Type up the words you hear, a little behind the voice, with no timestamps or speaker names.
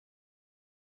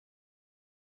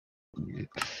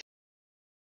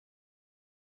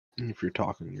If you're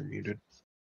talking, you're muted.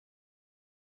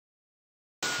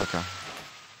 Okay.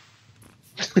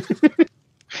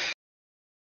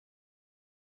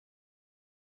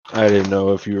 I didn't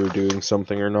know if you were doing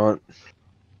something or not.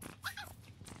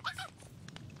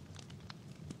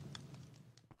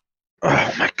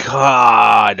 Oh my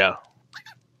god!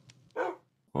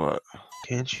 What?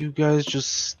 Can't you guys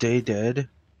just stay dead?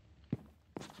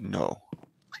 No.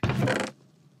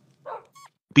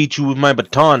 Beat you with my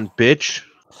baton, bitch!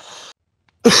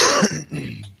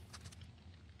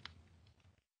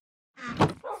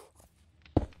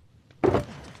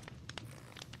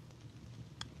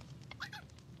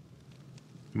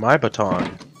 My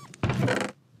baton.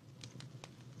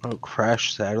 Oh,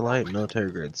 crash satellite,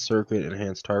 military grade circuit,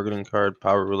 enhanced targeting card,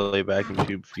 power relay, vacuum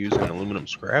tube fuse, and aluminum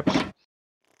scraps.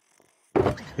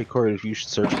 Hey Corey, you should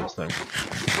search this thing.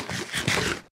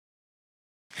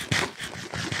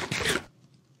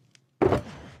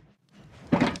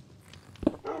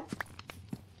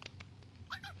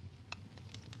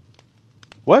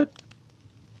 What?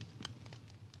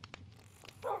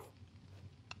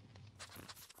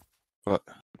 What?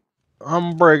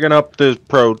 I'm breaking up this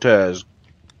protest.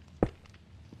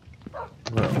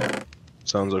 Oh,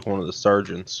 sounds like one of the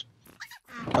sergeants.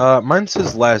 Mine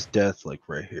says last death, like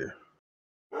right here.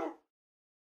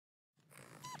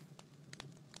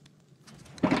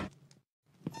 I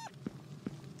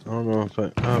don't know if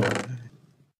I. Oh.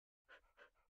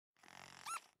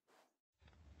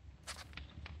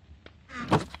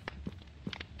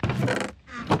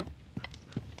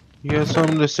 You got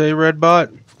something to say,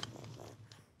 Redbot?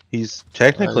 He's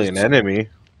technically an enemy.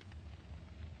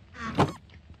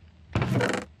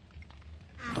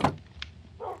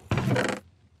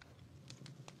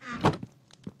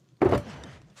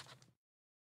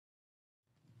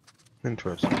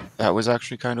 Interesting. That was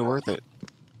actually kind of worth it.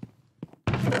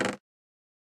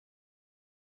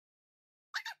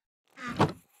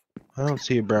 I don't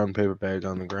see a brown paper bag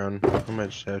on the ground. I might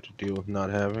just have to deal with not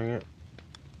having it.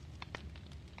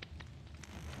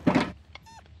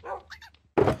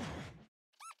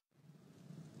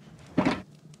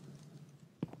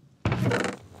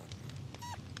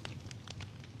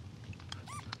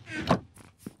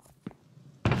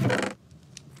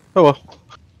 Oh well.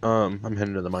 I'm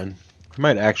heading to the mine. I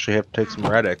might actually have to take some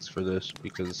Rad-X for this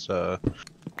because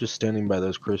just standing by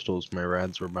those crystals, my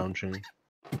rads were bouncing.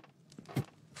 I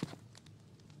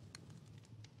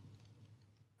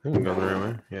think I'm going the right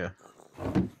way. Yeah.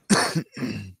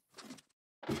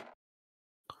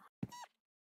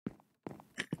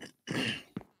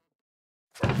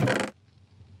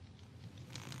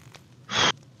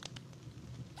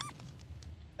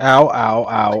 Ow, ow,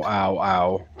 ow, ow,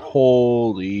 ow.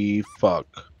 Holy fuck.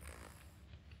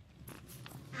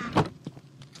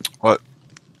 What?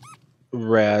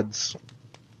 Rads.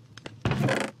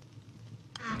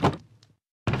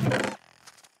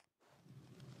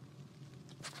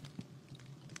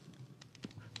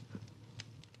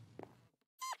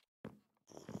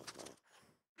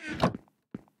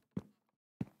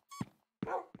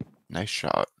 Nice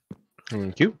shot.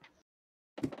 Thank you.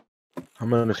 I'm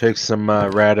gonna take some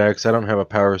Rad-X. I don't have a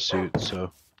power suit,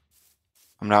 so.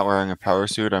 I'm not wearing a power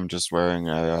suit. I'm just wearing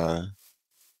a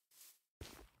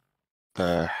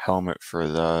the helmet for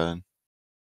the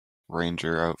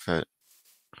ranger outfit.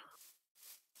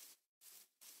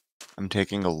 I'm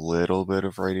taking a little bit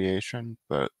of radiation,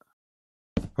 but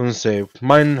I'm gonna say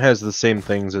mine has the same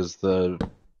things as the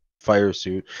fire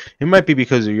suit. It might be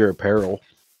because of your apparel,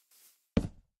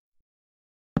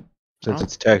 since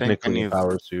it's technically a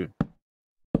power suit.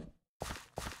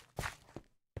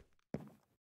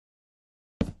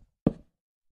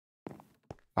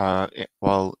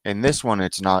 Well, in this one,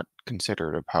 it's not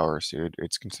considered a power suit.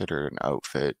 It's considered an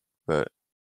outfit, but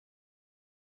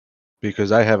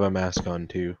Because I have a mask on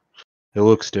too. It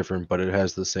looks different, but it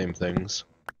has the same things.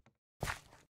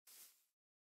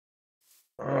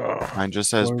 mine just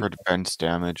says prevents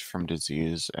damage from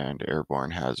disease and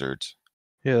airborne hazards.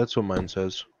 Yeah, that's what mine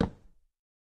says.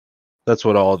 That's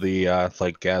what all the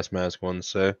like gas mask ones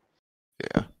say.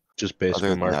 Yeah. Just basically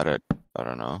Other than mark. that, I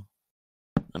don't know.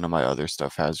 None of my other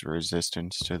stuff has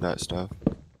resistance to that stuff.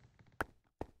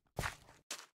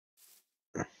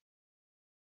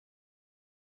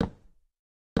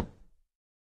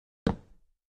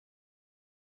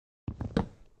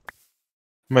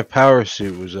 My power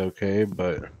suit was okay,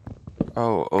 but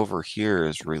Oh, over here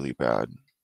is really bad.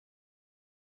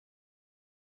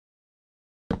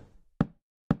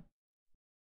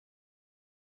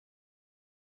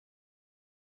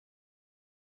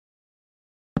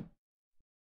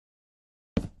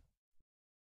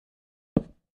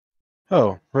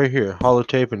 Oh, right here.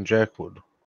 Holotape and jackwood.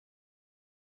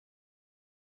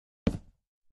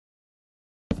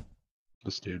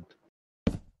 This dude.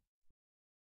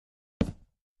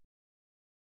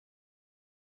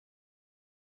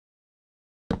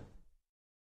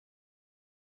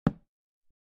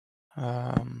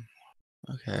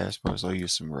 Okay, I suppose I'll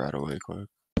use some Radaway quick.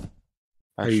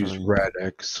 I use Actually,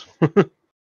 Rad-X.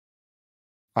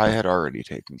 I had already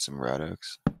taken some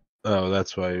Rad-X. Oh,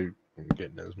 that's why I'm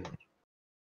getting as much.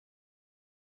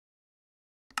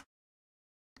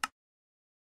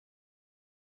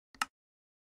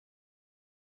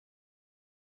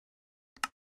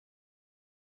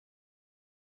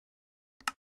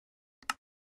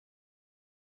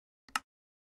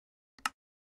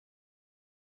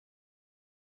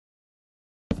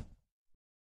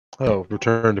 Oh,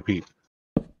 return to Pete.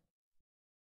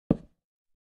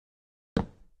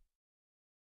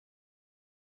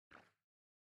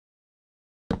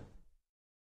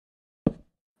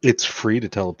 It's free to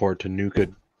teleport to Nuka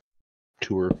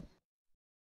Tour.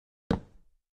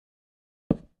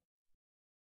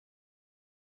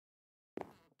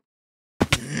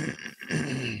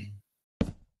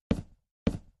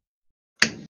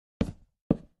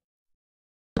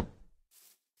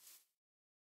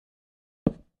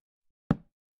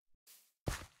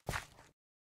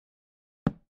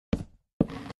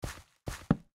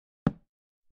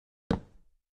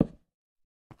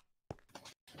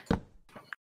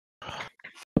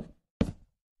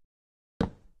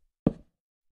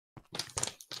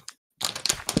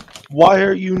 Why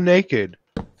are you naked?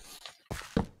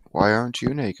 Why aren't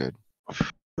you naked?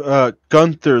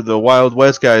 Gunther, the Wild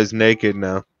West guy, is naked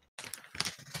now.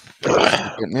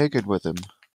 Get naked with him.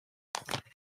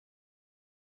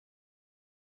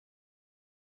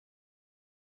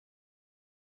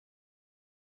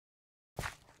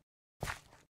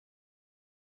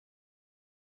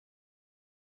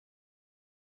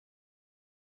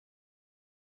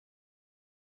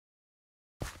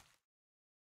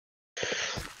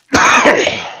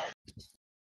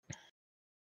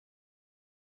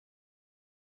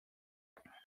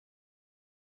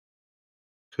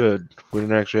 Good. We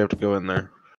didn't actually have to go in there.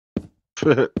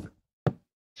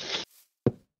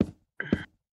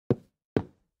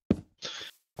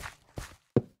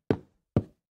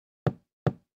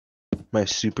 My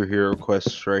superhero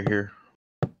quest's right here.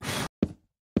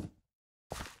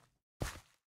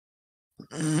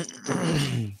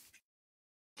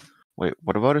 Wait,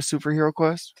 what about a superhero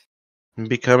quest? I'm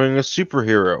becoming a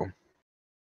superhero.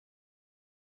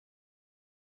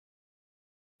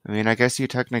 I mean, I guess you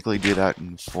technically do that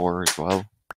in 4 as well.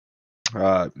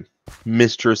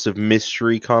 Mistress of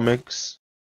Mystery Comics.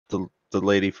 The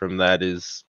lady from that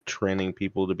is training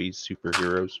people to be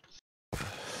superheroes.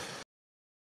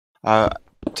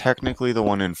 Technically the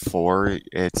one in 4,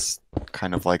 it's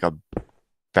kind of like a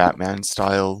Batman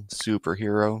style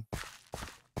superhero.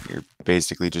 You're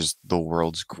basically just the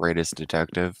world's greatest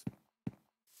detective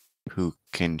who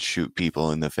can shoot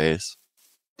people in the face.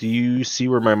 Do you see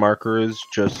where my marker is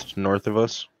just north of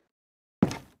us?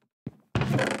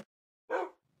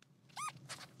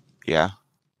 Yeah.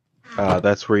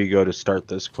 That's where you go to start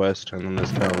this quest, and then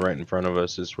this town right in front of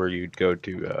us is where you'd go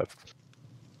to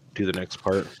do the next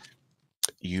part.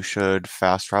 You should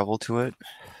fast travel to it.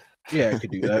 Yeah, I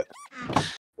could do that.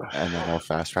 And then I'll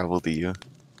fast travel to you.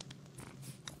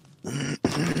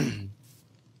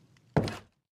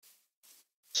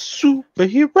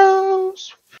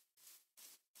 Superheroes!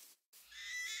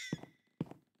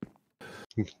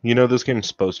 You know, this game's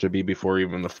supposed to be before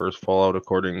even the first Fallout,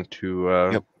 according to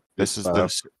Yep. This is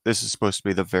supposed to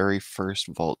be the very first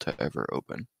vault to ever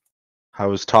open. I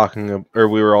was talking, or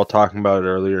we were all talking about it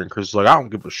earlier, and Chris was like, I don't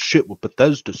give a shit what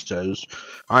Bethesda says.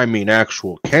 I mean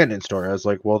actual canon story. I was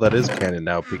like, well, that is canon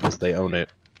now because they own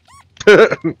it.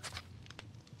 I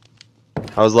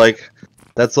was like,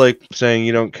 that's like saying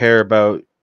you don't care about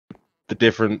the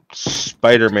different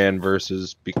Spider-Man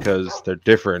verses because they're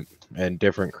different and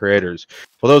different creators.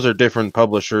 Well, those are different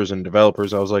publishers and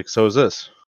developers. I was like, so is this.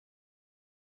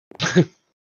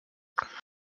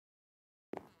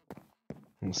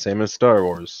 Same as Star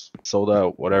Wars. Sold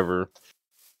out, whatever.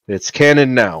 It's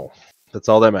canon now. That's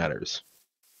all that matters.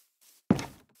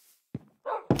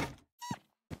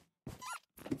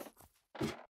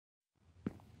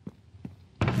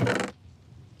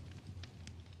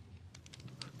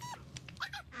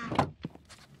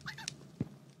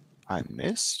 I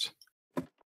missed?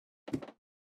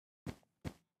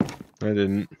 I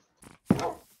didn't.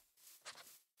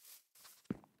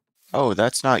 Oh,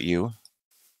 that's not you.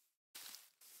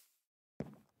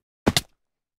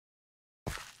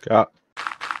 Got.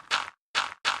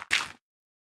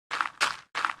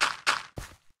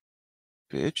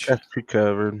 bitch. Got you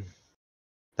covered.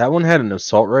 That one had an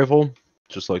assault rifle.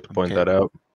 Just like to point Okay. that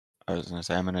out. I was gonna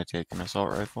say I'm gonna take an assault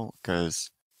rifle,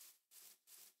 because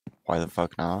why the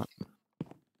fuck not?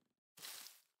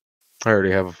 I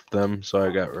already have them, so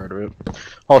I got rid of it.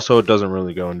 Also, it doesn't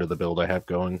really go into the build I have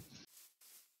going.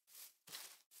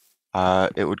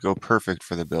 It would go perfect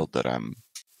for the build that I'm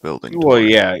building. Well, toward.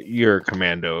 yeah, you're a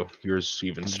commando. Yours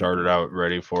even started out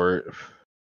ready for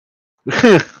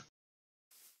it.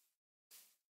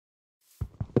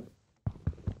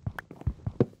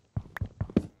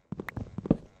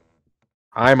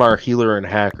 I'm our healer and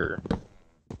hacker.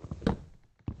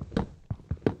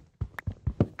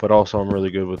 But also, I'm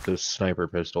really good with this sniper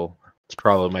pistol. It's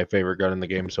probably my favorite gun in the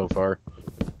game so far.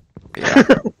 Yeah.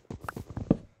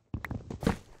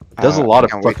 Does a lot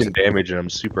of can't wait fucking damage, and I'm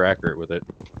super accurate with it.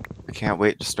 I can't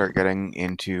wait to start getting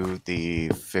into the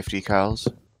 50 cals.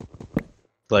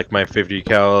 Like my 50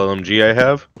 cal LMG I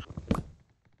have.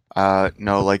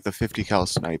 No, like the 50 cal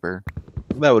sniper.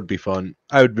 That would be fun.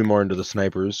 I would be more into the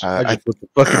snipers. I I just put the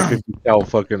fucking 50 cal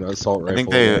fucking assault rifle. I think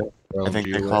they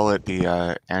LMG call it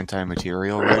the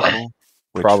anti-material rifle,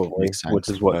 which probably, makes sense, which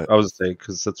is what but I was saying,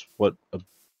 because that's what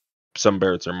some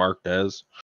Barretts are marked as.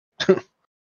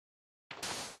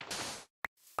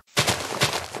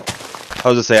 I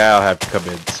was gonna say I'll have to come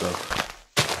in, so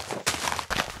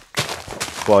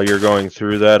while you're going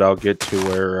through that, I'll get to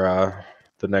where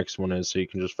the next one is, so you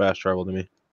can just fast travel to me.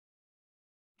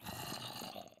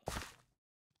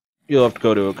 You'll have to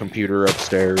go to a computer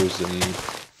upstairs and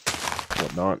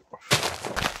whatnot.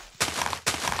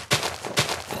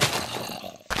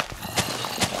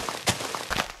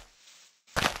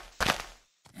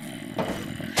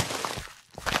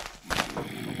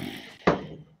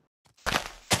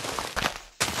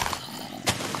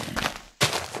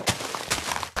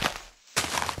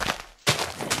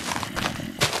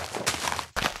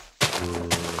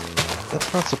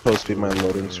 That's not supposed to be my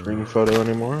loading screen photo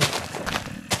anymore.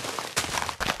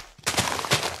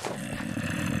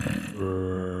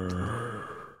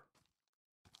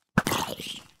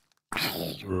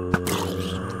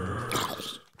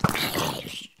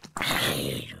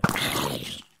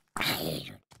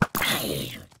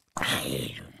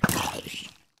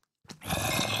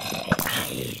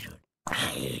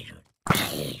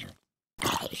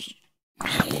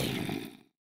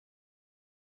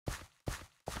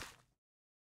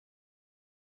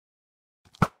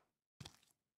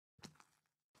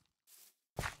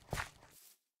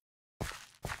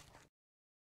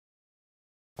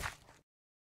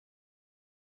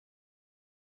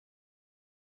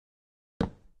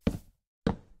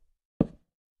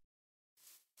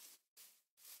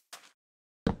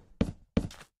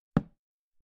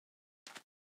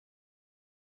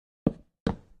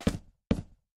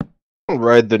 I'll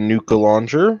ride the Nuka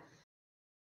launcher.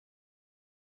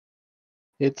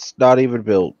 It's not even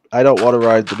built. I don't want to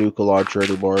ride the Nuka launcher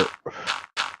anymore.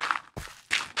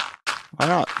 why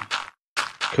not?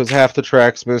 Because half the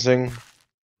track's missing.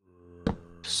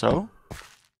 So?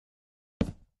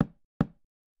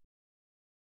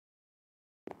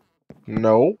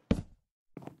 No.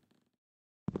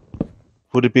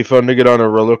 Would it be fun to get on a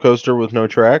roller coaster with no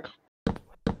track?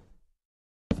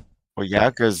 Well, yeah,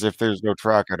 because if there's no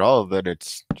track at all, then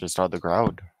it's just on the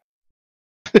ground.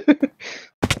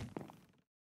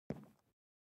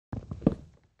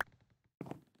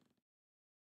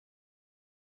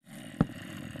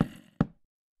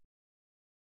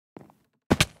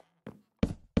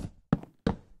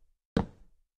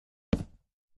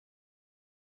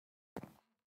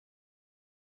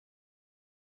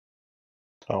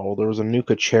 Oh, there was a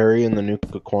Nuka Cherry in the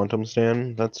Nuka Quantum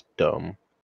stand? That's dumb.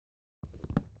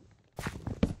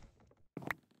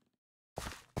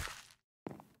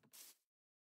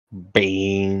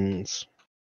 Beans.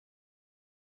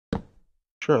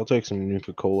 Sure, I'll take some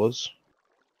Nuka Colas.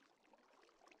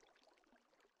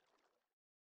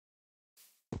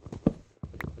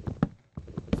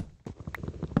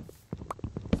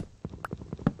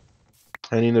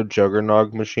 I need a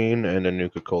Juggernog machine and a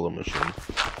Nuka Cola machine.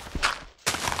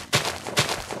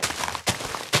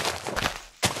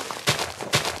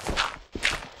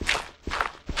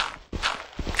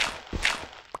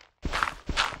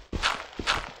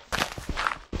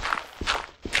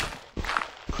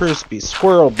 Crispy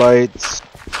squirrel bites.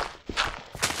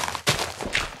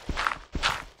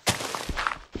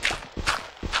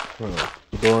 Oh,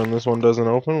 the door on this one doesn't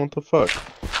open? What the fuck?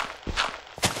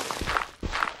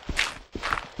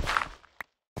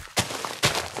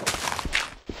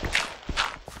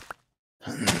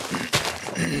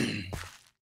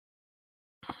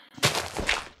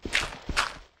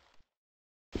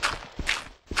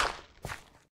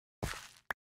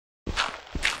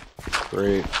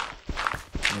 Great.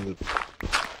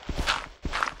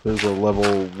 There's a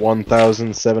level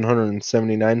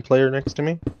 1,779 player next to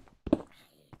me.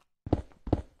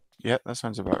 Yeah, that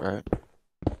sounds about right.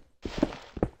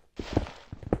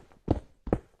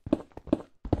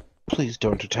 Please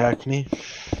don't attack me.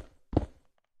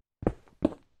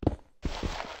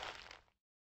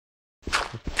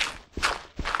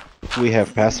 We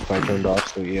have pacify turned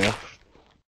off, so yeah.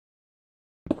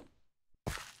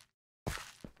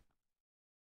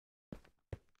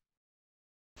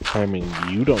 I mean,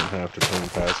 you don't have to turn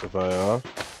pacify off.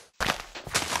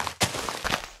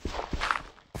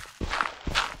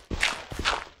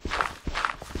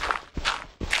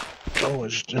 Oh, I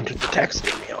just entered the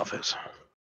taxidermy office.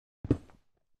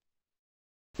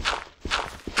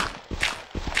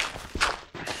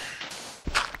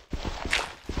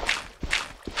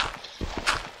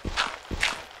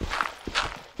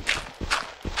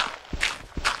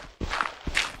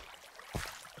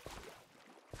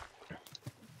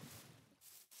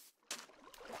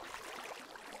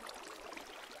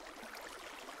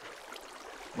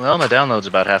 Well, my download's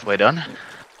about halfway done.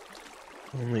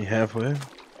 Only halfway.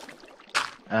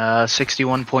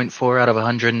 61.4 out of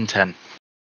 110.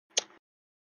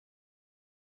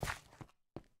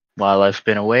 While I've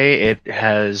been away, it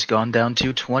has gone down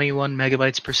to 21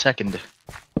 megabytes per second.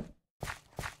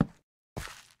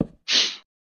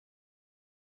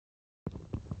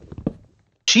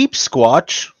 Cheap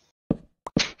Squatch.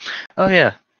 Oh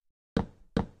yeah.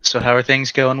 So how are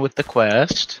things going with the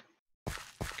quest?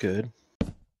 Good.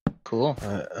 Cool.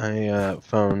 I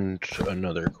found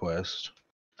another quest.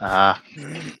 Ah.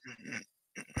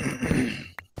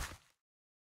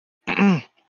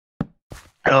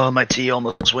 Oh, my tea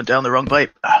almost went down the wrong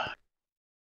pipe.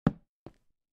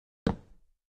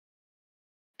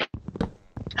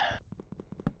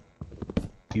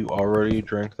 You already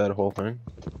drank that whole thing?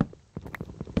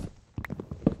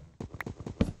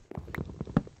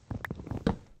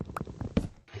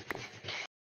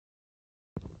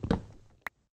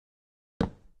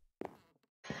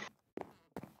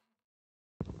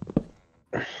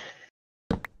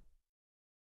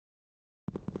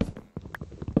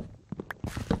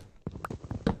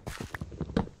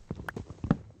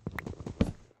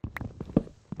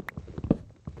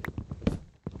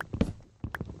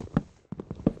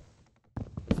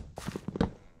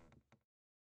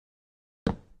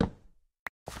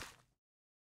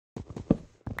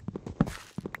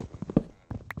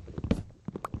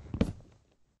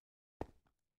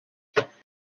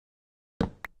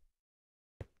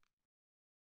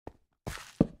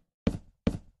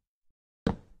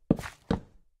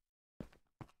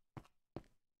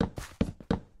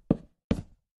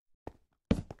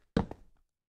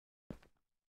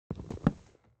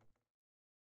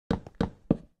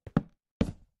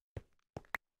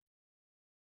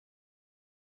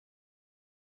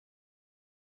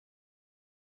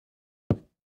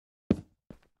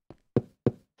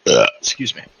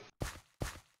 Excuse me.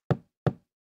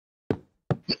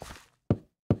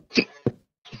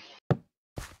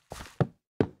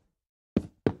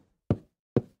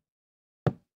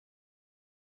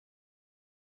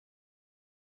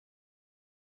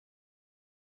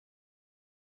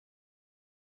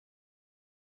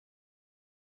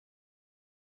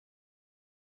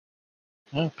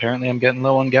 Well, apparently I'm getting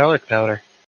low on Gallic powder.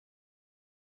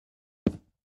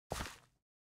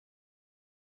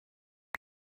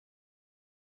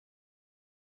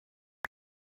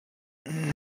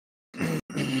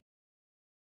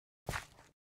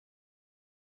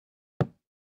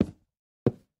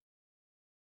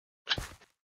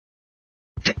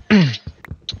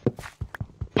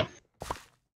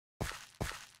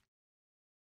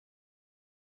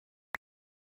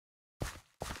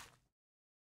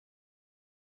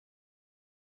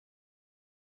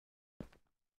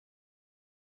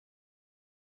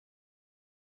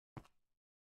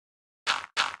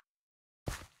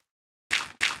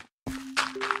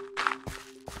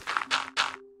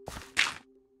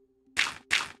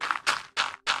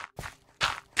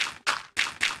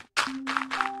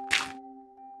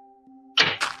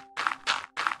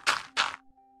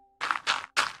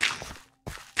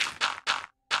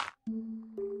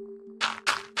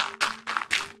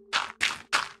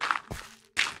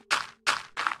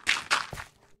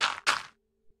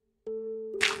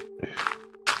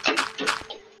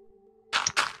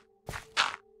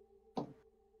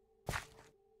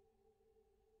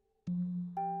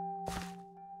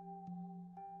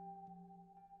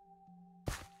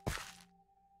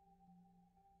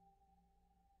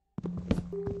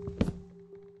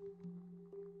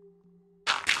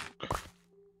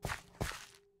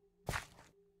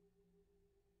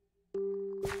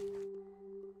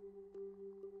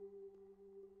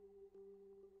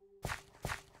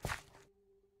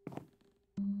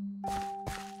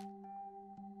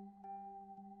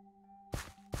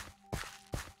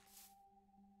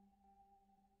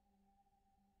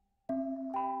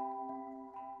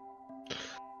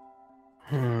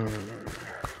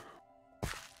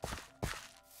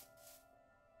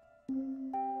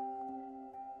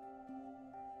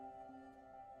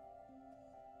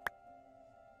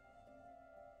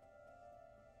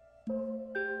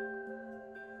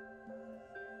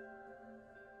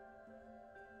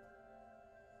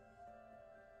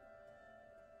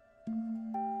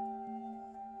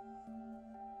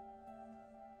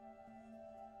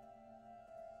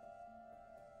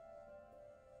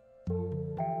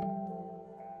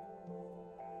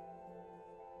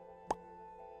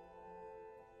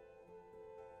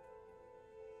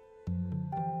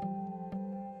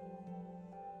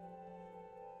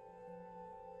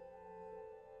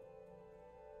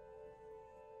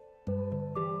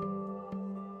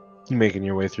 You making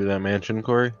your way through that mansion,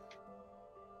 Corey?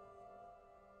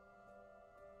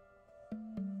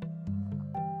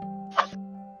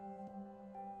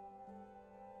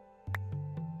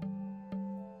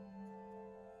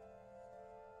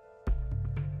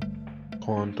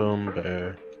 Quantum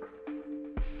Bear.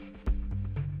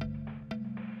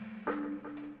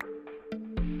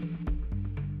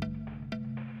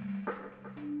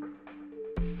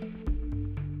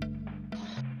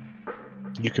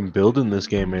 You can build in this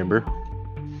game, Amber.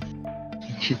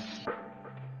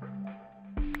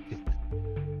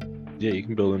 Yeah, you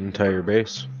can build an entire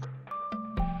base.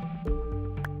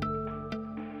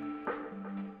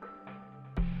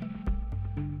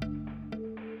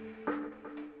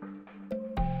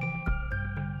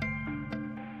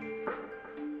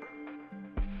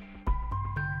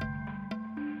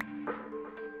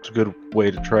 It's a good way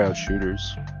to try out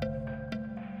shooters.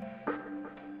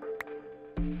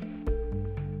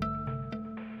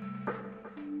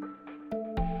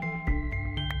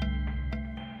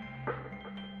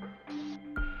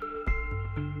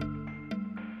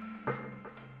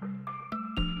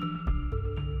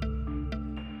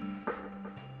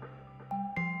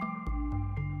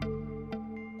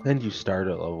 And you start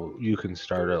at level. You can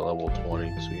start at level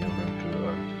 20, so you don't have to.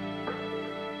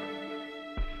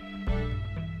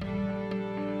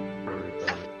 Worry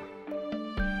about it.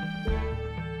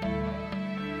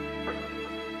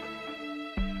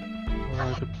 Oh,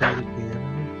 I could play the piano.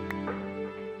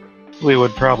 We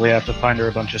would probably have to find her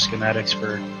a bunch of schematics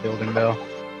for building, though.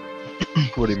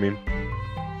 What do you mean?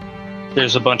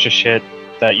 There's a bunch of shit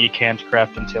that you can't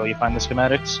craft until you find the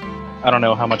schematics. I don't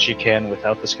know how much you can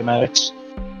without the schematics.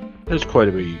 There's quite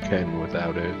a bit you can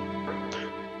without it.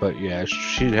 But yeah,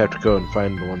 she'd have to go and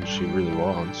find the ones she really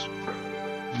wants.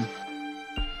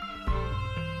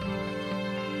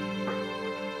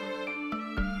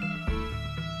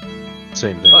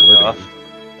 Same thing Fuck we're off. doing.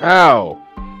 Ow!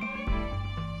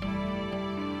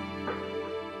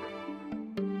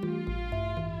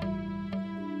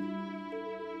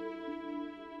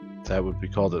 That would be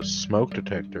called a smoke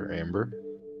detector, Amber.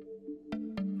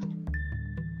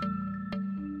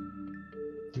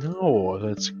 No,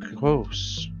 that's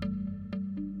gross.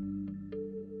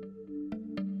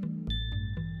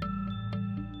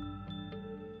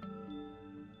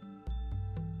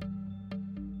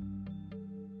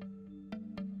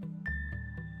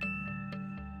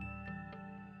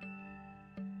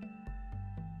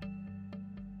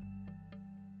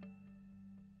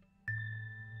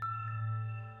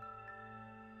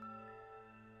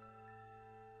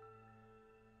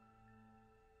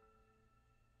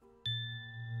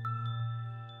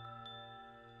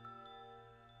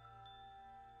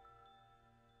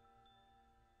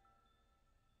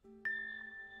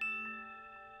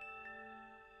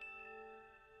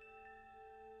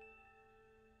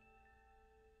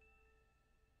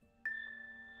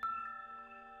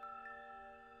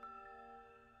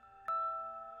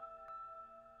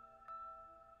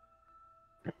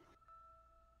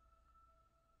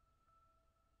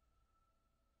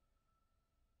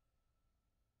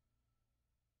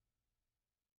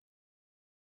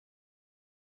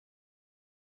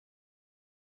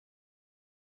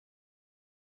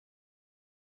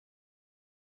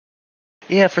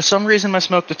 Yeah, for some reason my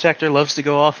smoke detector loves to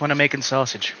go off when I'm making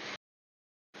sausage.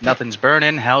 Nothing's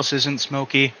burning, house isn't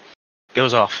smoky.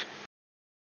 Goes off.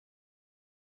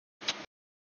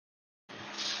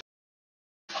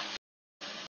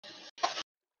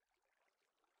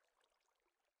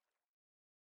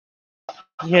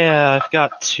 Yeah, I've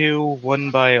got two,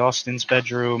 one by Austin's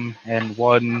bedroom and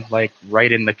one like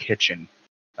right in the kitchen.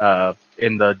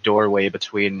 In the doorway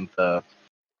between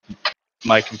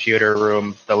my computer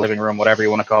room, the living room, whatever you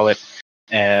want to call it,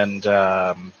 and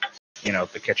the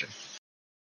kitchen.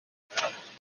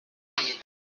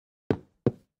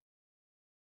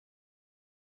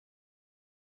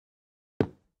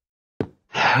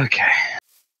 Okay.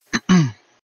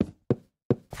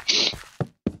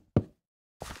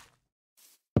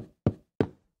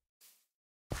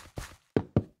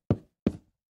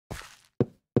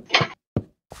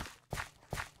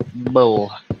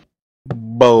 Bull.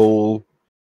 Bull.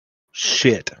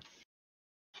 Shit.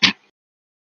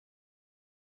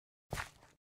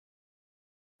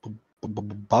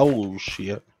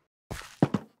 Bullshit.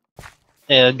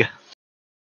 Egg.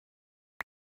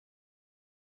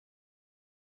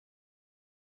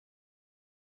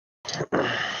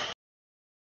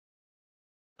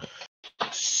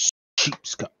 Sheep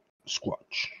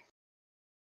squatch.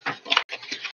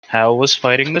 Hal was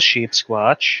fighting the sheep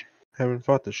squatch. Haven't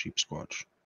fought the sheep squatch.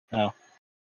 Oh.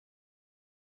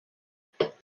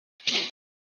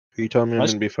 Are you telling me I'm What?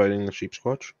 going to be fighting the sheep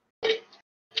squatch?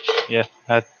 Yeah,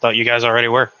 I thought you guys already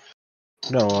were.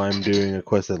 No, I'm doing a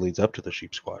quest that leads up to the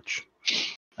Sheep Squatch.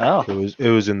 Oh. It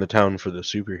was in the town for the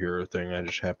superhero thing. I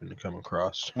just happened to come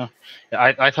across.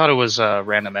 I thought it was a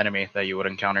random enemy that you would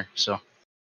encounter, so.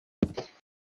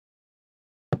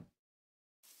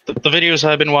 The videos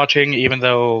I've been watching, even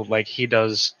though like he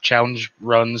does challenge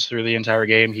runs through the entire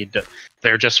game,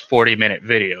 they're just 40-minute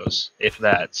videos, if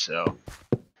that. So,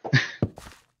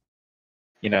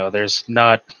 there's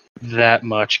not that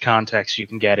much context you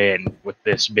can get in with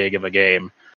this big of a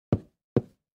game.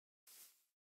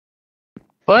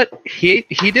 But he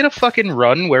did a fucking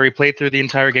run where he played through the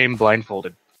entire game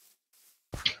blindfolded.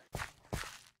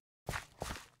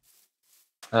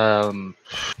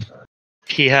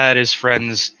 He had his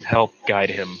friends help guide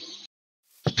him,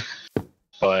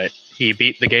 but he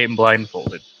beat the game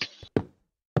blindfolded.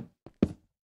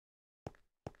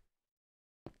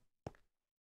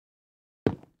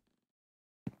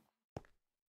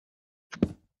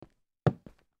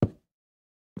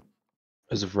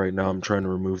 As of right now, I'm trying to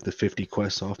remove the 50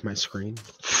 quests off my screen.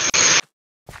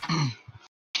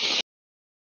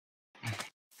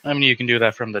 I mean, you can do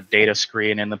that from the data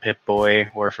screen in the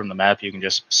Pip-Boy, or from the map. You can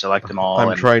just select them all.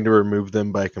 I'm trying to remove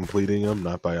them by completing them,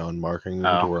 not by unmarking them,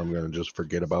 Oh. to where I'm going to just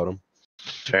forget about them.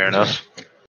 Fair enough.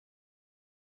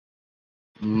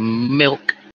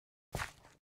 Milk.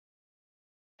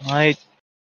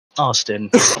 Austin.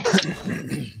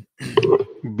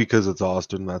 Because it's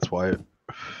Austin, that's why.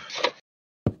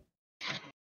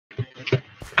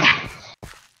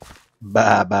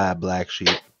 Bye bye, black sheep.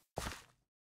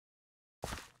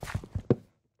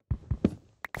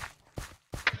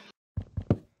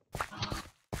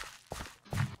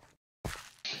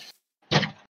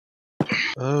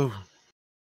 Oh.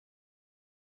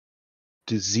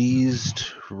 Diseased,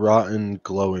 rotten,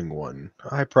 glowing one.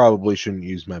 I probably shouldn't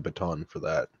use my baton for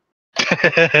that.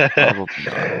 Probably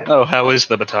not. Oh, how is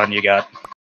the baton you got?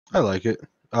 I like it.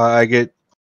 I get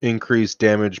increased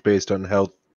damage based on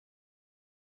health.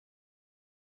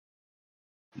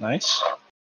 Nice.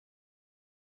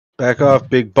 Back off,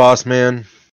 big boss man.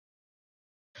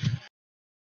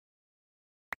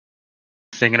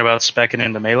 Thinking about speccing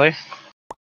into melee?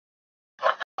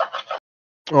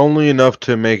 Only enough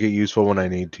to make it useful when I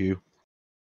need to.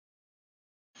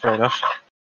 Fair enough.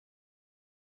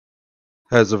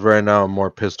 As of right now, I'm more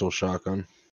pistol shotgun.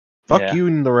 Fuck Yeah. you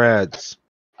and the rads.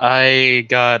 I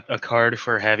got a card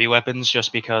for heavy weapons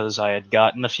just because I had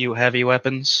gotten a few heavy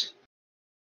weapons.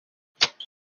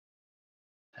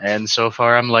 And so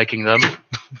far I'm liking them.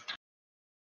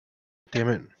 Damn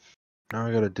it. Now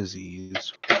I got a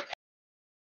disease.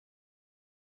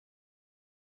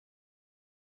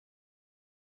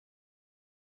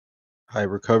 I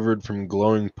recovered from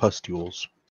glowing pustules.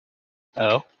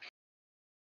 Oh.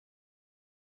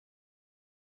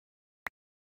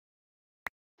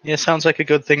 Yeah, sounds like a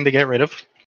good thing to get rid of.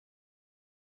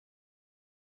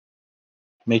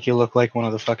 Make you look like one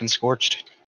of the fucking Scorched.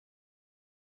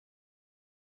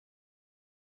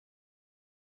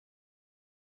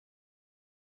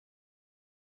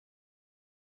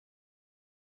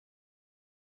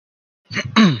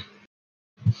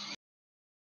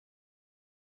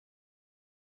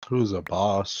 Who's a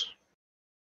boss?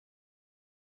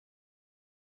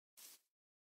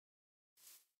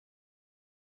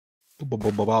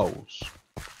 Boss.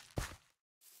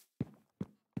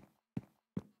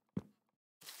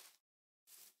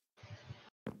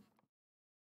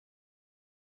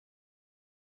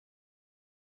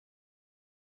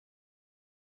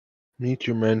 Meet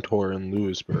your mentor in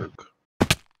Lewisburg.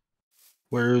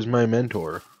 Where is my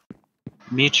mentor?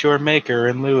 Meet your maker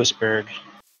in Lewisburg.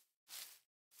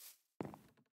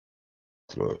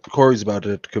 Corey's about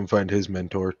to come find his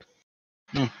mentor.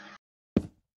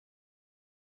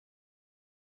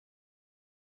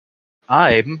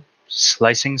 I'm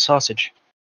slicing sausage.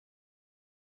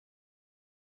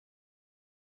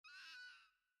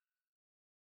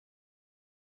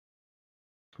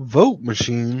 Vote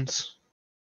machines.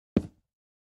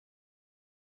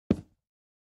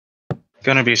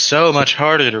 Gonna be so much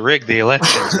harder to rig the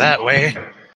elections that way.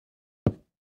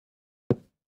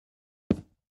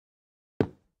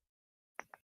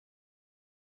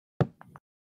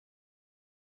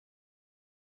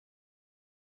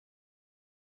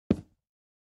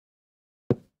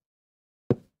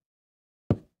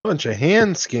 Bunch of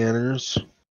hand scanners.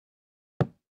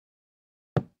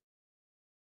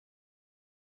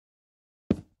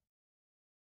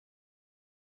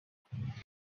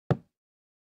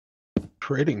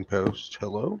 Trading post.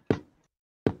 Hello?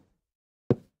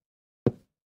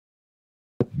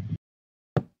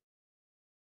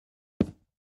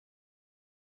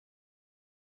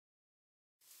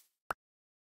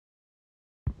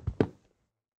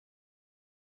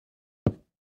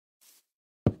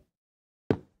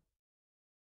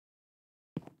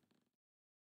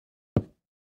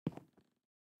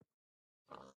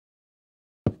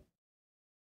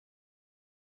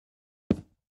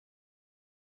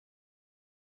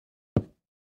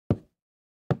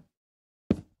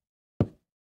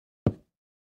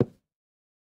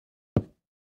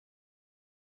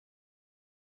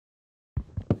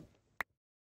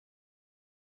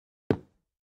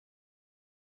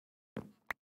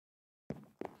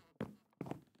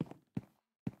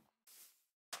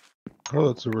 Oh,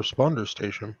 it's a responder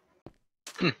station.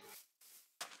 It's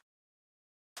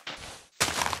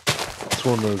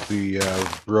one of the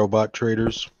robot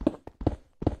traders.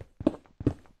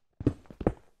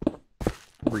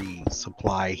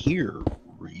 Resupply here,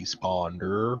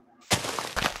 responder.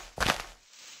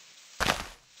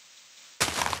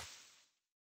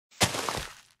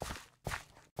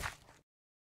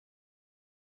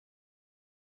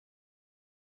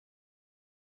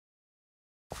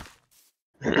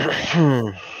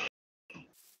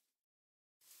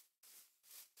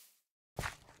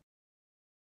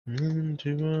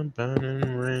 Into a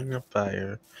burning ring of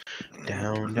fire.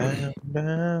 Down, down,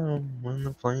 down, when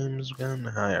the flames run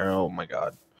higher. Oh my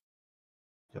god.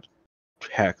 Gotta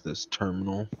hack this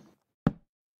terminal.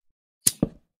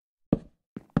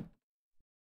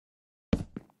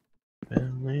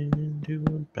 Fell into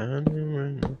a burning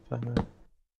ring of fire.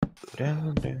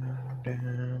 Down, down,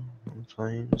 down, when the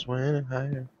flames went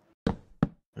higher.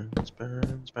 Burns,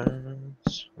 burns,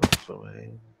 burns, off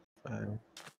away, fire.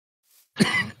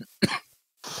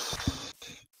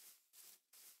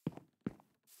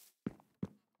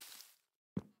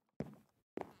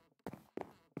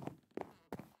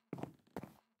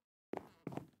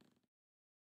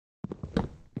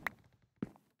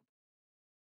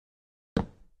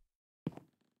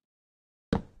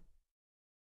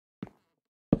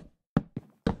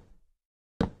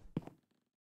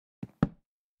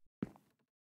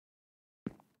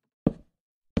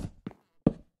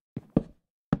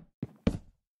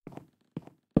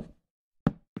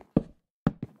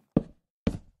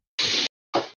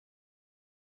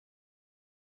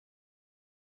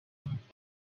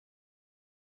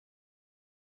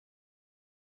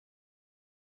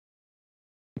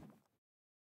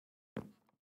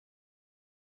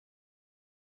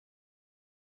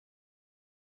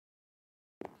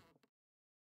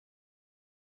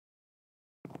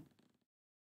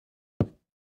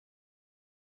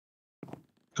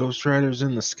 Ghost Rider's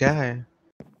in the sky.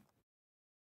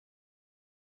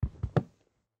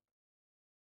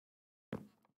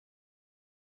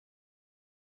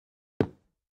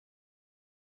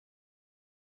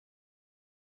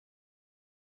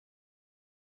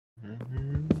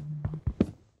 Mhm.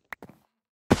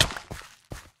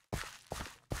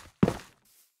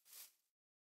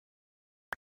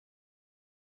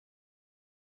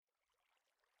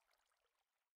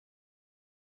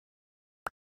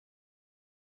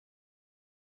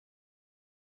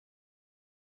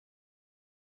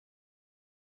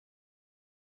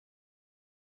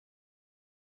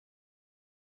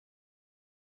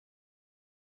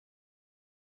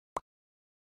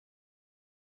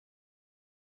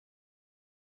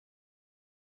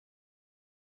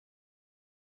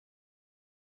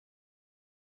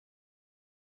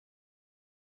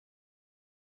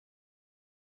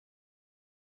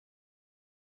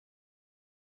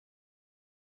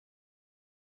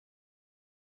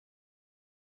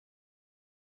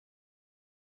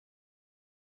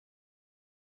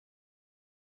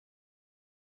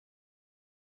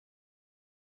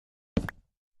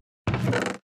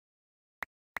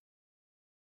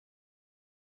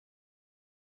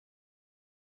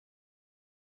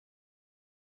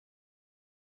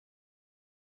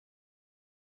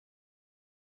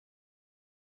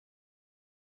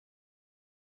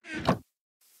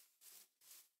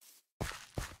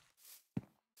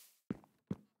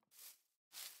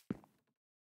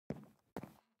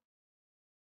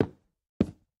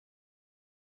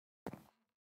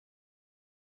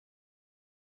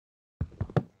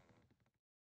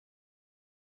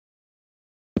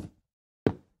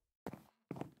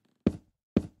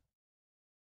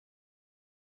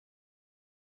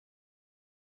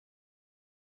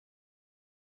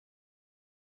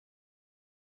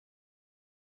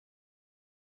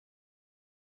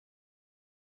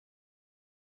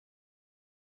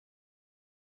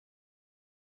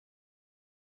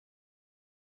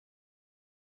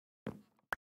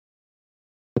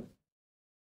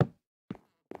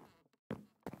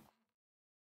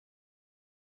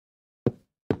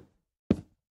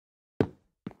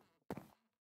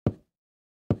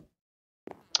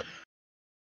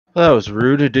 Well, that was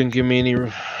rude. It didn't give me any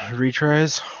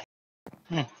retries.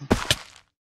 Hmm.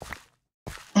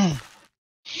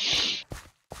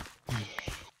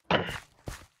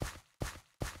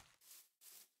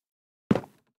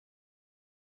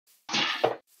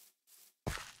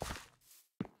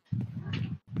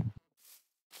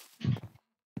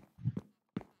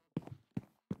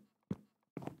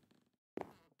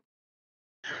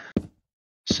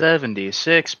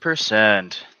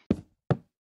 76%.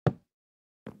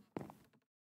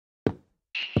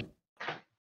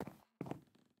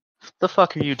 The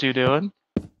fuck are you two doing?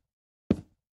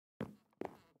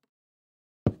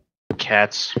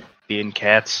 cats being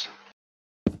cats.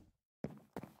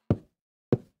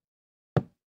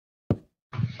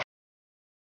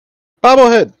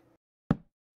 Bobblehead.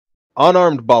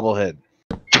 Unarmed bobblehead.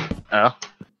 Oh.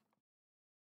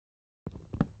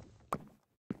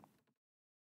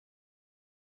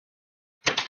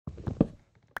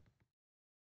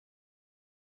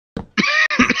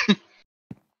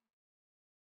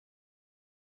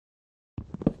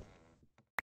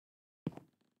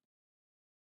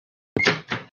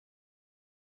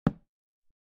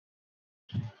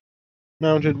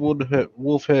 Mounted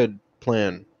wolf head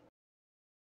plan.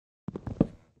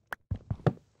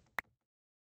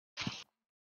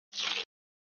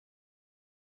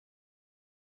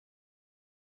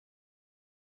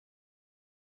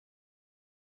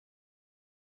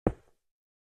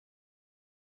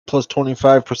 Plus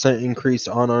 25% increase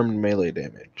unarmed melee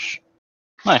damage.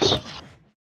 Nice.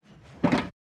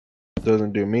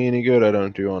 Doesn't do me any good, I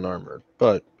don't do unarmored.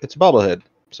 But it's a bobblehead,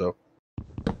 so.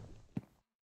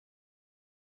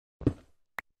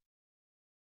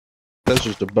 That's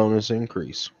just a bonus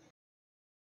increase.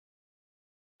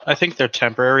 I think they're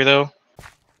temporary though.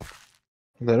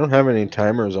 They don't have any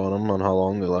timers on them on how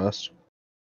long they last.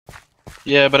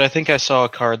 Yeah, but I think I saw a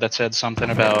card that said something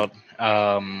about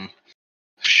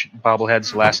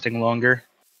bobbleheads lasting longer.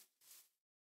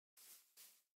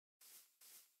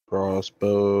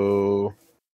 Crossbow.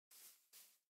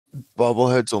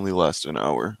 Bobbleheads only last an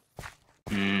hour.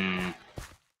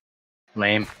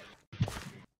 Lame.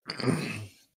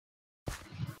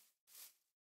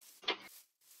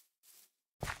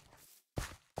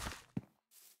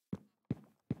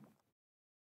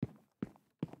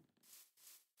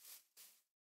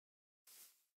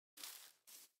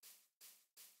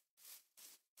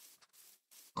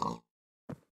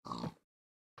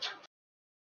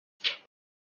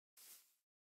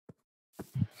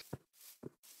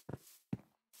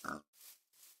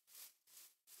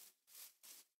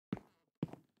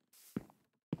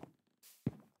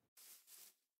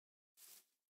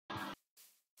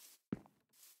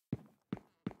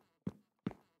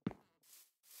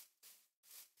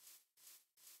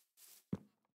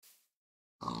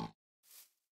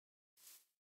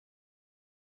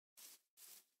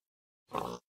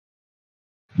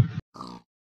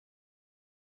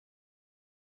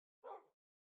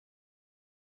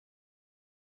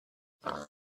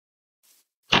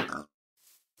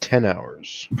 $10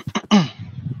 hours.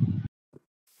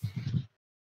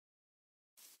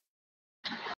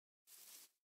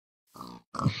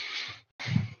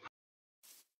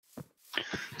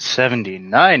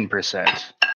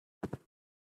 $79%.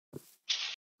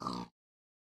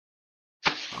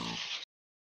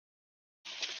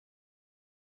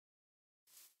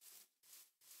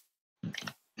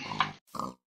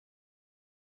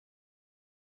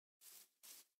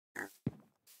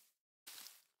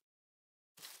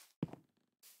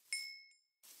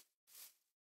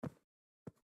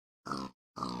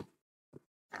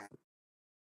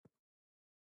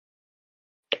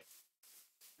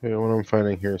 Yeah, what I'm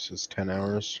finding here says 10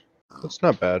 hours. That's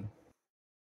not bad.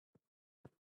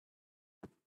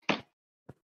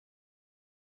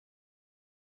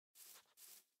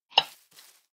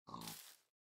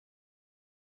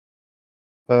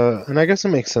 And I guess it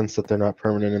makes sense that they're not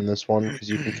permanent in this one, because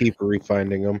you can keep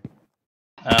refinding them.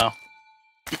 Oh.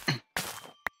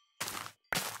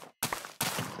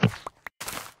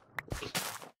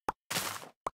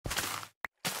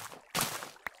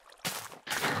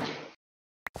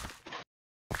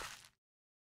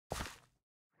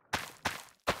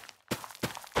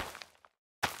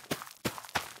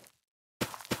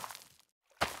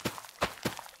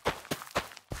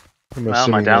 I'm Well,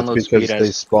 my assuming that's download because speed they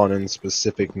has spawn in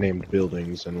specific named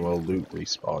buildings and well loot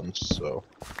respawns, so.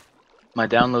 my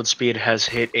download speed has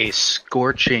hit a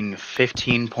scorching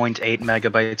 15.8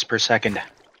 megabytes per second.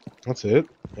 That's it.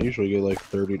 I usually get like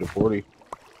 30 to 40.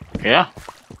 Yeah.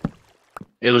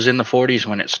 It was in the 40s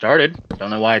when it started. Don't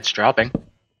know why it's dropping.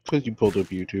 Because you pulled up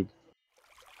YouTube.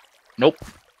 Nope.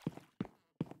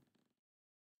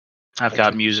 I've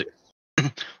got music,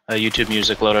 YouTube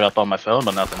music loaded up on my phone,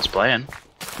 but nothing's playing.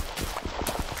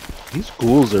 These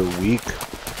ghouls are weak.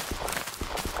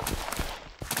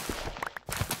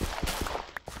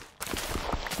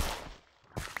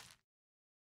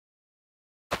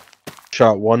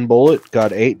 Shot 1 bullet,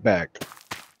 got 8 back.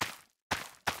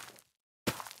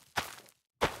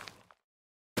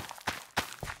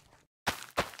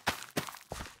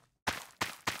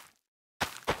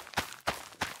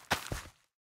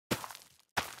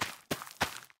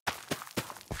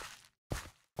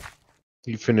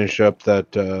 You finish up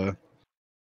that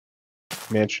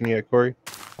mansion yet, Corey?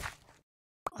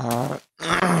 I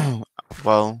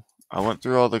Well, I went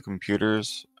through all the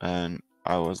computers and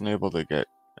I wasn't able to get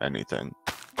anything.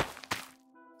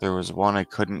 There was one I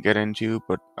couldn't get into,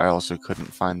 but I also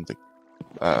couldn't find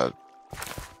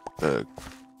the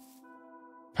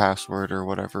password or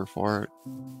whatever for it.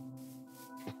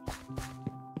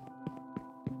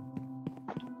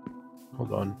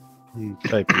 Hold on. I'm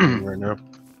typing in right now.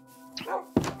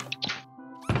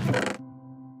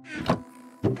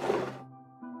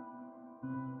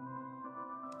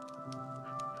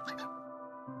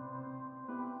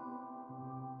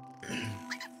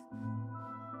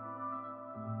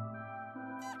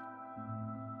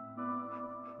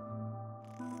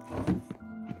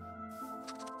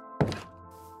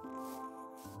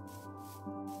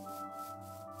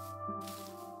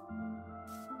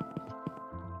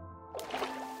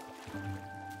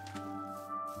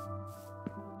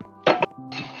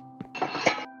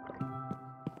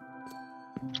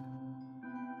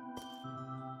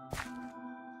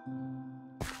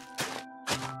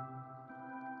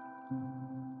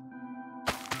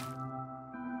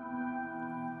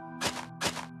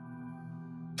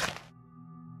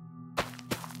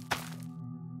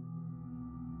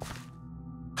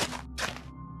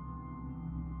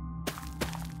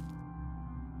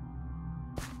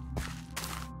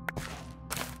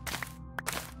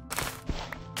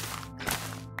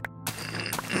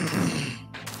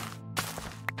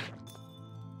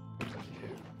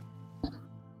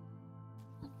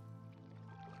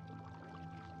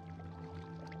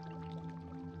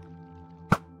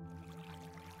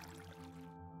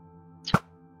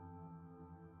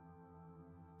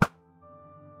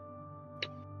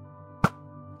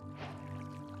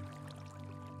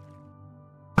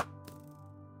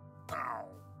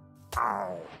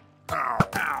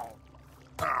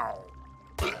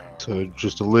 So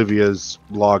just Olivia's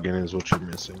login is what you're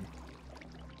missing.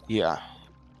 Yeah.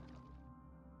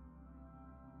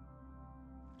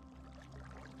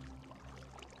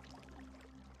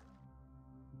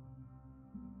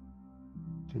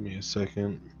 Give me a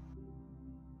second.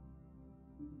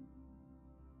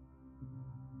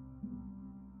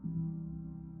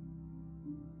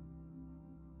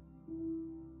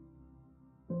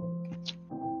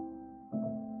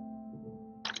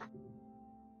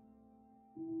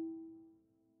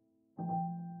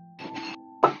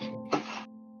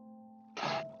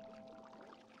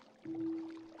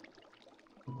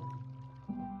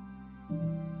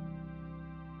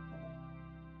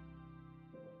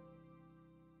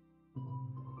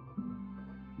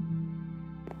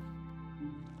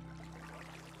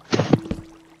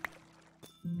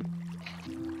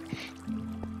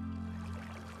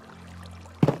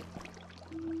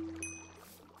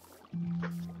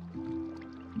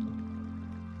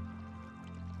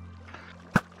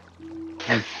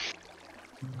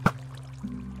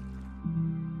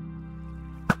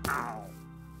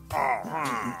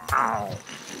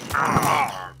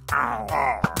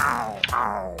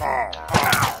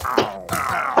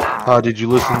 Did you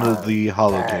listen to the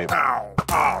holotape?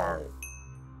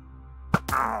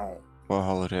 What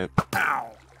holotape?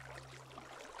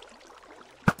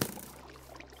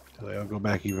 I'll go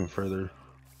back even further.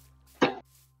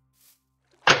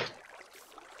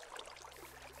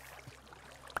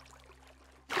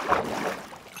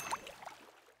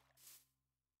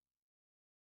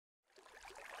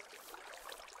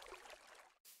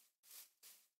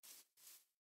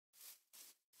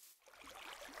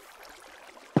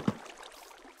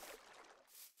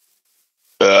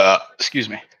 Excuse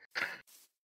me.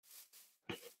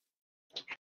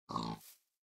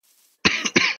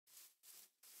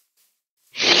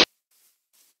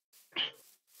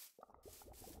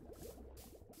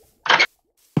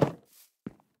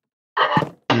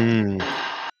 Hmm.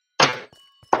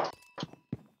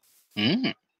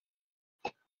 Mm.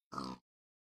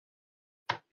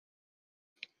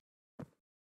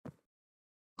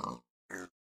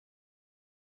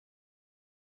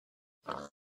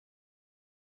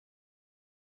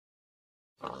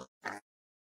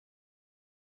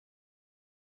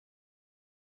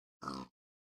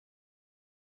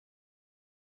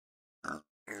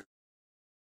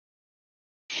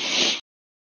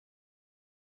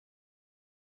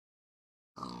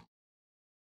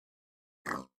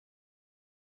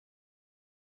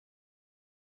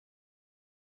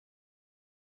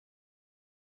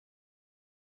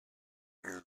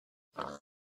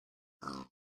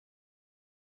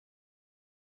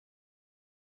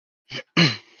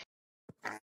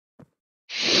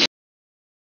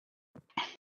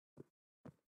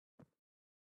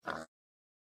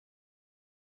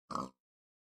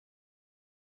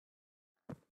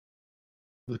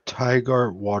 The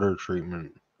Tigart water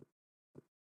treatment.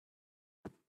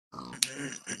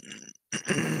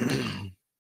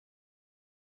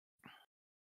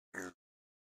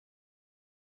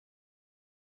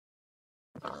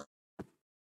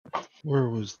 Where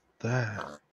was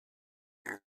that?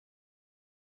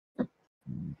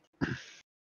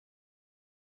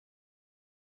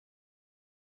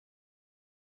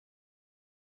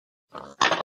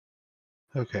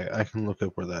 Okay, I can look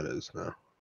up where that is now.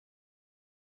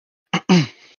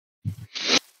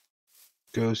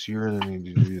 Ghost, you're gonna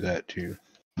need to do that too.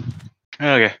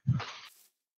 Okay.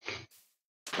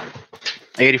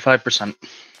 85%.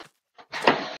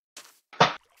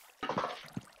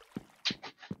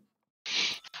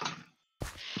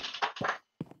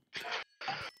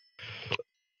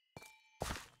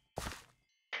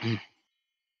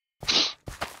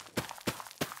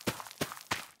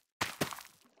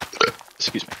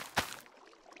 Excuse me.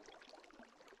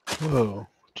 Whoa.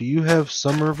 Do you have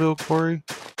Somerville, Corey?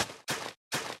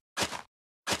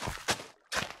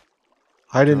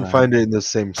 I didn't find it in the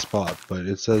same spot, but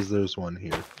it says there's one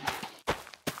here.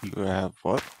 You have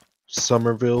what?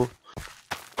 Somerville.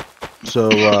 So,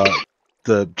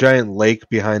 the giant lake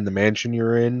behind the mansion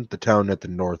you're in, the town at the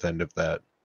north end of that.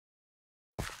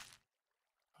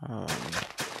 I'm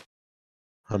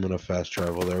gonna fast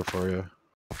travel there for you.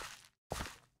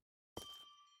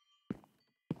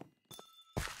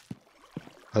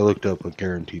 I looked up a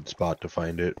guaranteed spot to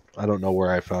find it. I don't know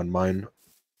where I found mine.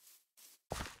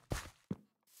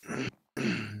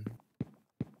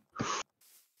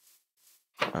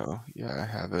 Oh, yeah, I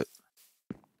have it.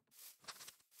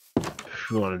 If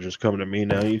you want to just come to me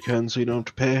now, you can, so you don't have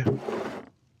to pay.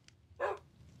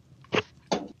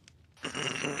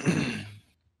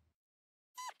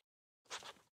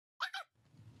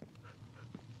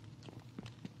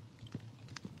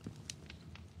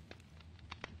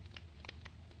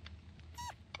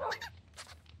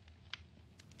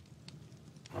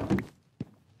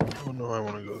 Oh no, I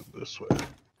want to go this way,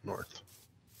 north.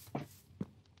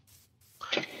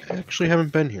 I actually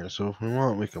haven't been here, so if we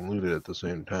want, we can loot it at the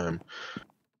same time.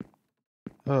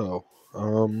 Oh,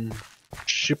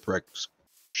 Shipwrecks.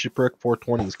 Shipwreck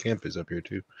 420's camp is up here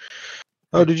too.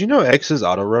 Oh, did you know X is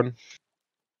auto run?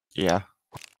 Yeah.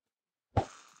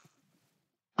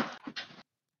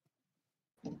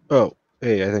 Oh,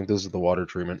 hey, I think this is the water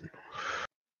treatment.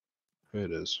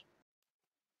 It is.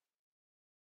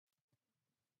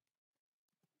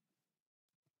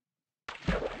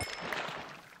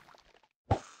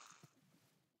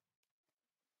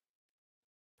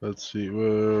 Let's see,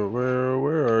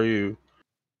 where are you?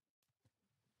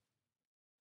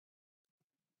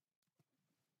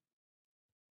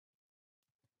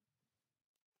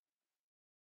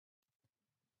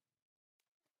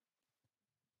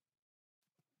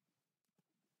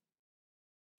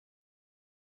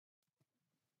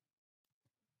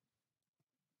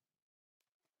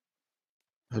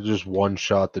 I just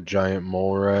one-shot the giant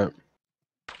mole rat.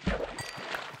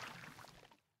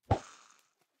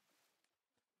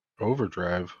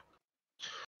 Overdrive.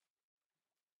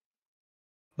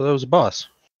 Well, that was a boss.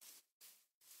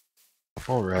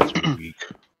 Mole rats are weak.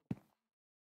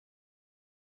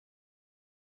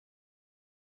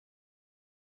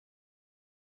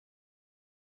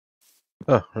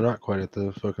 Oh, we're not quite at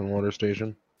the fucking water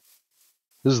station.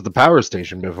 This is the power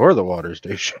station before the water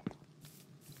station.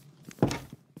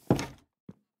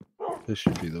 This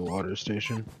should be the water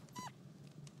station.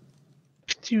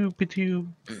 Pew, pew.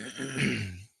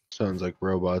 Sounds like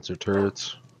robots or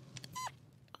turrets.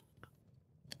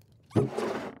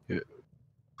 Yeah.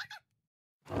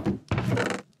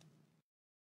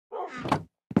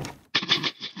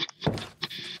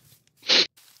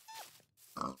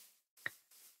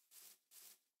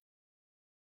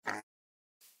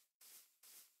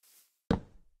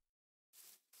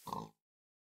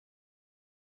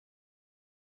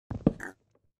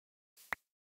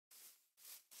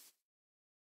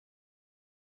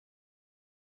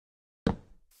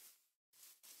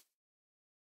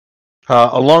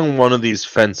 Along one of these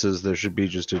fences, there should be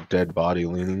just a dead body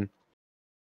leaning.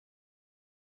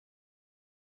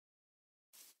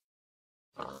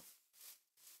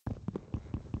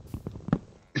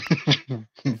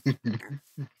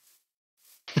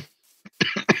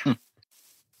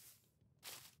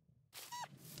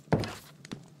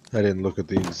 I didn't look at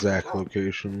the exact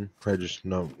location. I just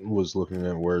was looking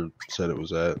at where it said it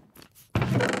was at.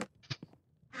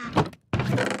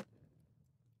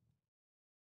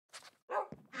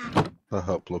 I'll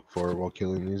help look for it while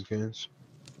killing these guys.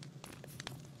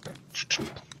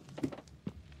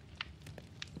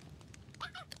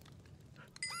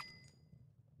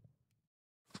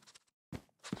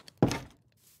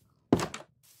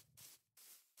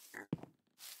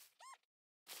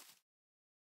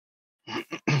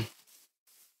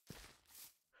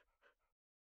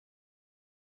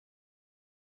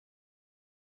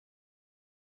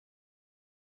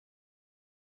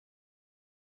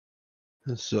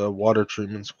 This water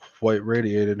treatment's quite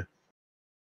radiated.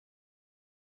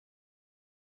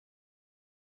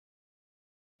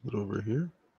 Look over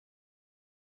here.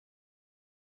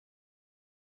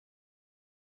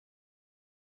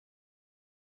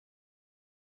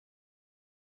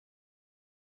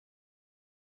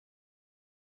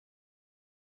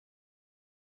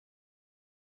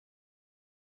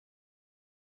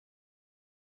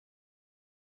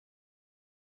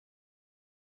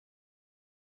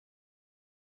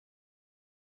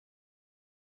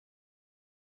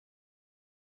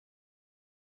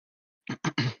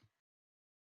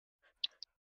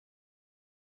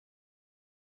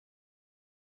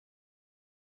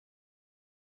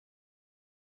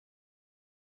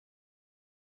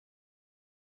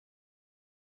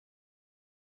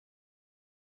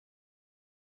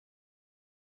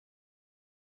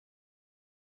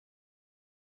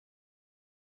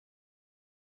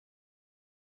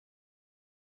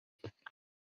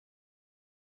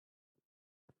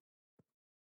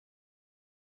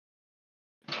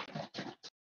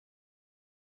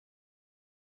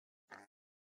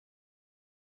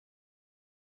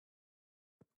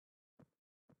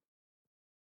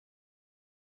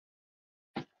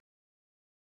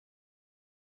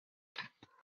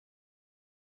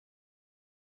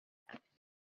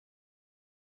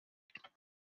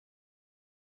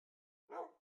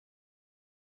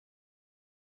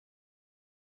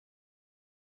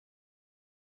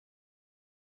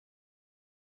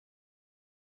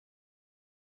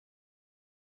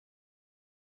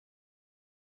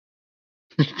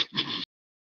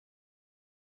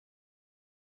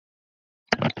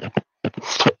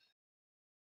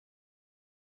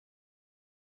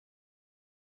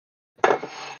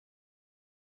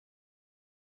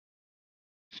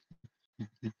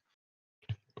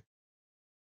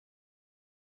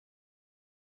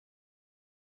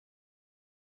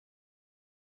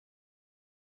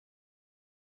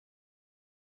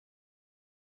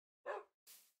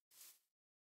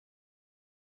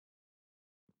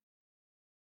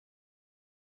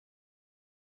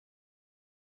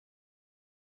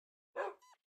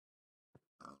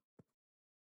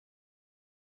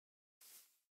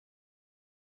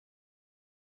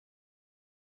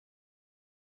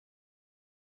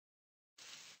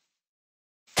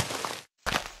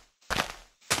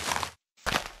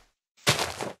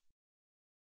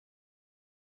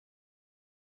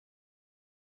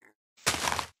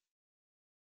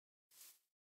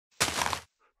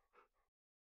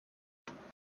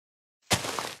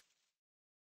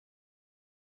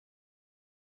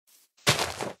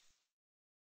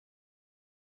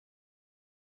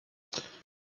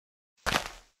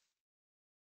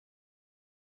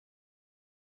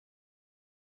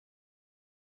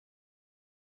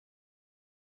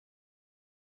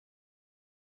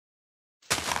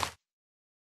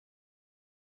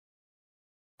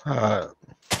 Uh,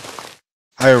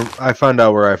 I found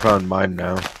out where I found mine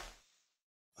now.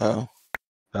 Oh.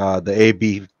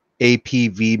 The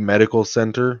APV Medical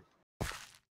Center.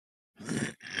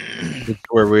 It's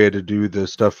where we had to do the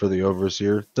stuff for the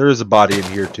overseer. There is a body in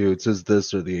here too. It says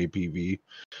this or the APV.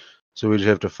 So we just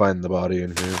have to find the body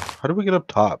in here. How do we get up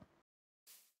top?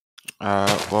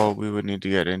 Well, we would need to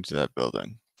get into that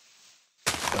building.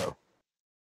 Oh.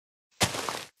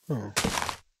 Oh.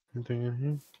 Anything in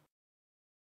here?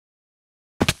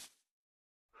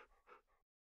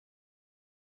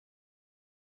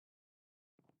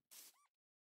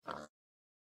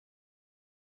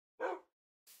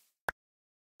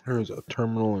 There's a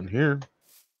terminal in here.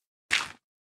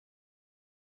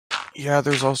 Yeah,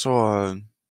 there's also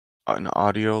an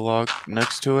audio log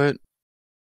next to it.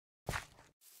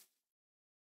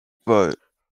 But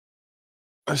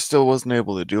I still wasn't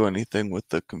able to do anything with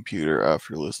the computer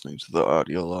after listening to the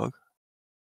audio log.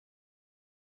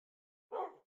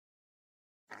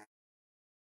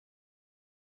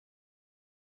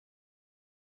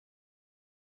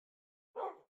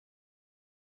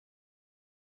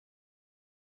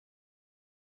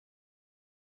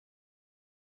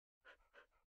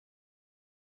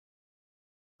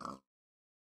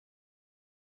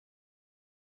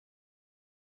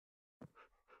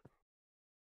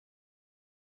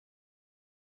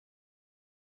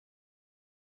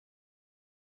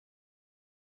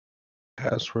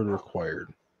 Password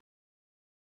required.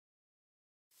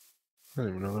 I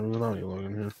didn't even know there was an audio log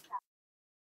in here.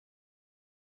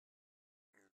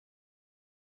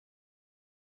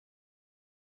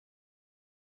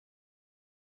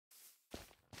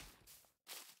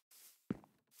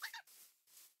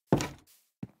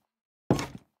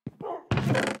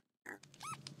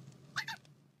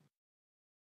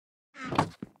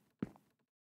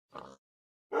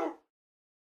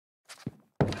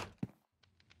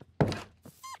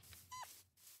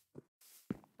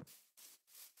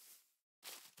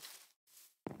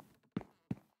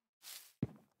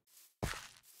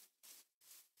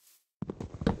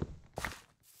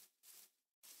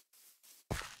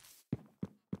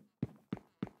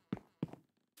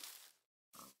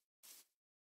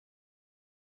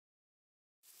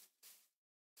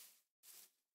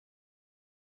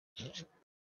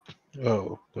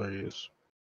 Oh, there he is.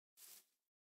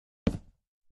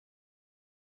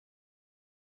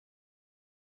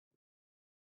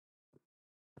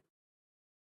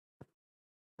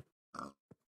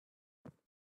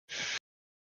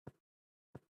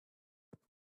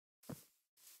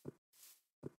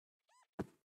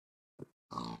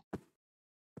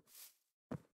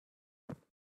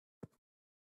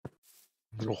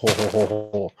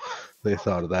 Oh, they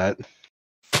thought of that.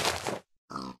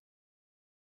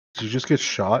 Did you just get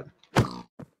shot?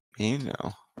 You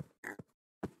know.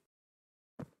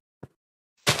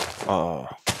 Oh.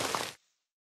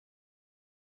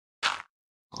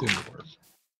 Didn't work.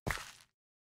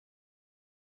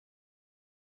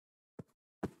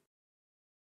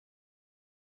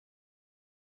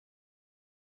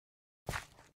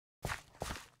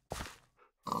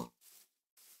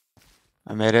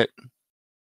 I made it.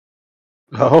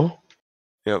 Oh?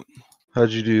 Yep.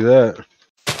 How'd you do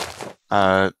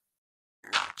that?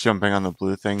 Jumping on the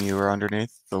blue thing you were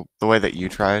underneath. The way that you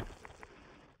tried.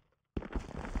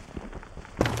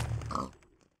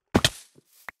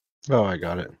 Oh, I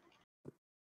got it.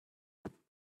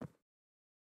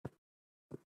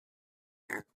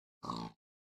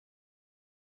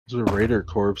 There's a raider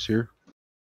corpse here.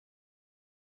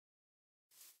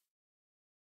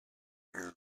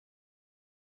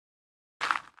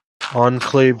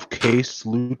 Enclave case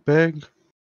loot bag?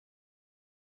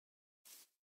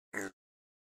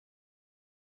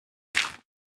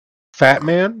 Fat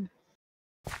man?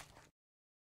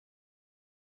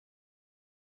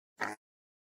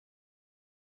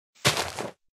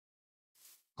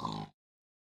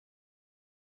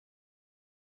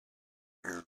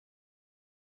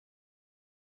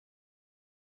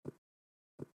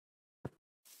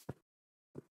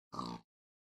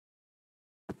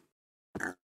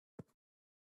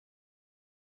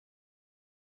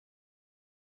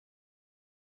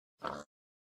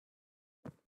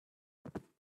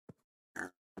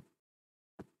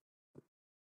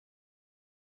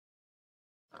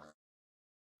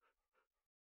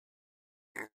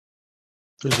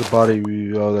 There's a body.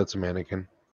 Oh, that's a mannequin.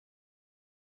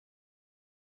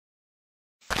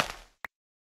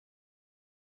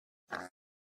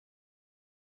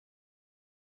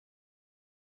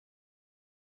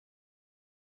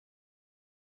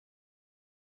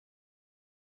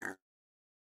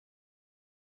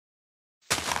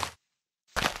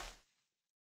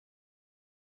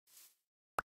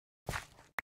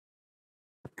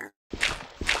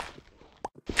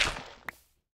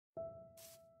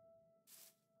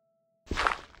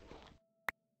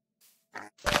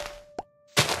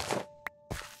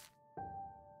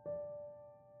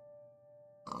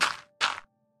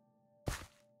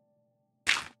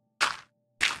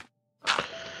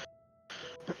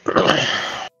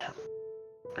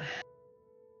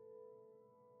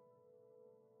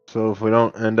 So if we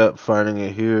don't end up finding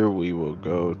it here, we will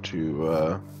go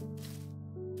to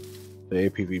the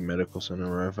APV Medical Center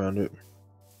where I found it.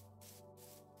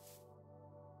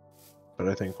 But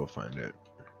I think we'll find it.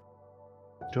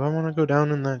 Do I want to go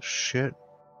down in that shit?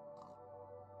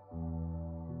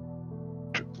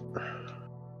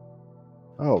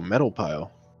 Oh, metal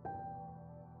pile.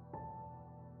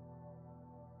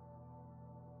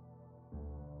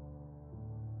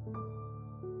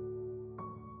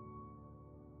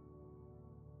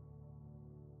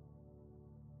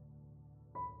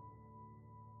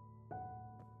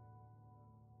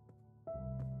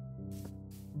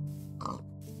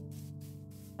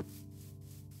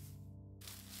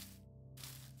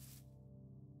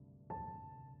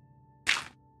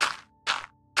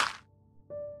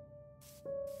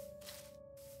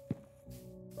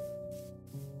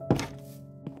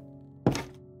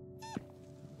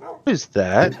 What is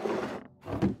that?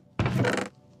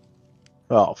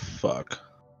 Oh, fuck.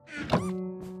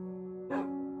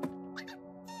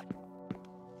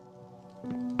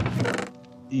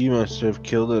 You must have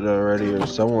killed it already, or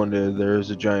someone did.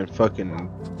 There's a giant fucking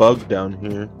bug down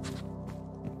here.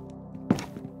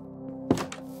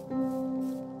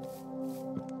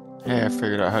 Hey, I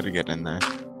figured out how to get in there.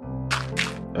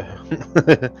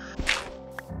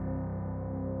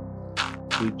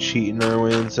 We cheating our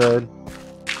way inside?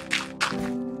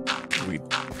 We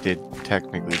did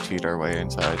technically cheat our way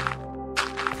inside.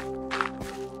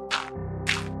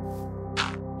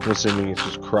 I'm assuming it's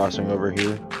just crossing over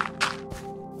here.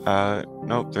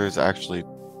 Nope, there's actually...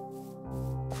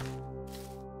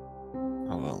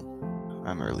 Oh well,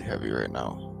 I'm really heavy right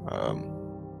now.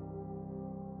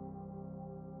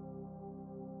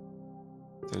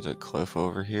 There's a cliff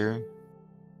over here.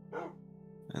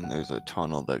 And there's a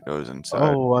tunnel that goes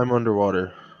inside. Oh, I'm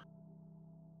underwater.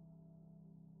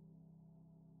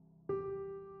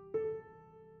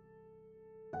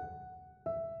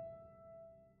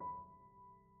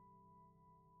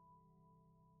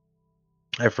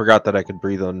 I forgot that I could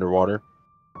breathe underwater.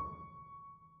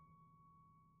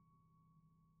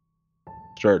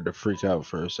 Started to freak out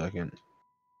for a second.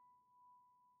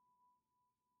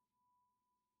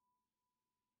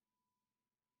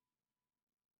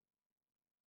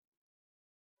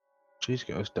 Jeez,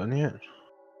 Ghost, done yet?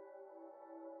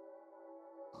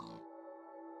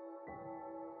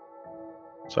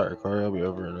 Sorry, Corey, I'll be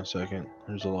over in a second.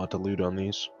 There's a lot to loot on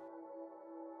these.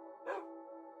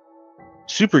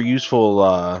 Super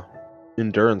useful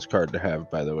endurance card to have,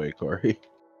 by the way, Corey.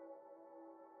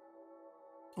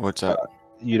 What's that?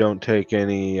 You don't take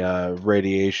any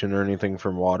radiation or anything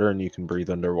from water, and you can breathe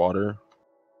underwater.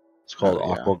 It's called Oh,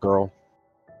 yeah. Aqua Girl.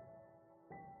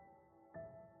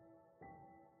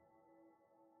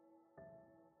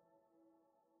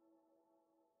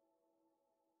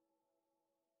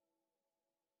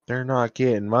 They're not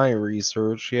getting my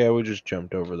research. Yeah, we just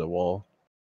jumped over the wall.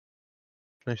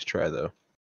 Nice try, though.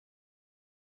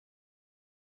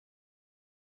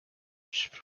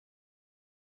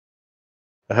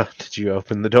 Oh, did you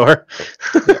open the door?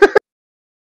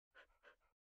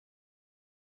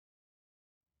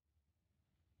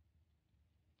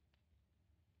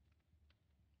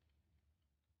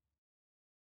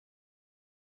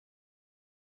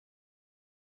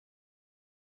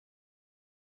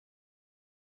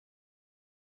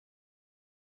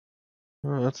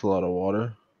 Oh, that's a lot of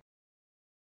water.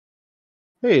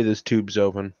 Hey, this tube's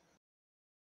open.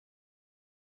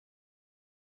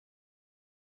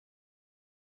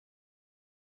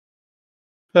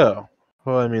 Oh.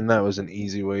 Well, I mean, that was an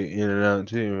easy way in and out,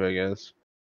 too, I guess.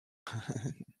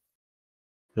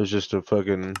 There's just a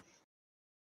fucking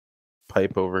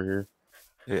pipe over here.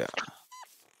 Yeah.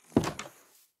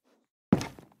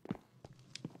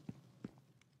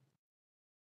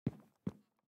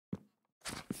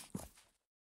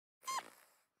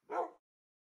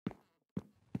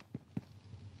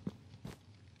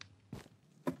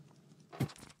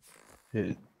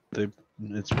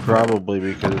 It's probably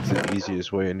because it's the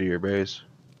easiest way into your base.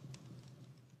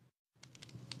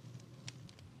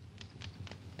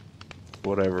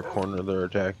 Whatever corner they're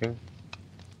attacking.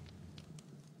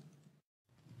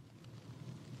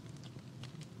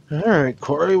 Alright,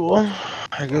 Corey, well,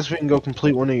 I guess we can go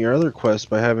complete one of your other quests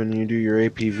by having you do your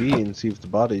APV and see if the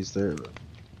body's there.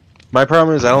 My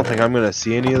problem is I don't think I'm going to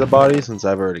see any of the bodies since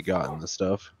I've already gotten the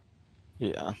stuff.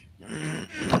 Yeah.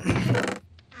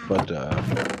 But,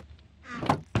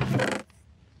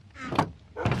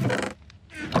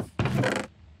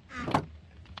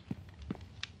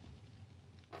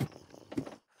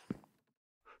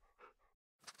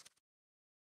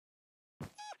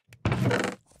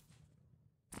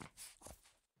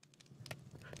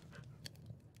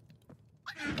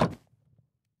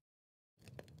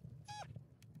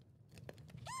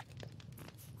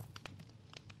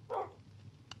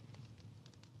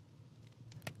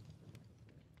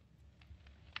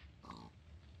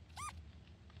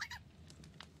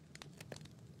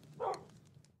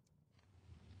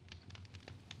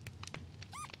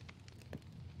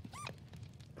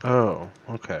 oh,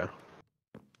 okay.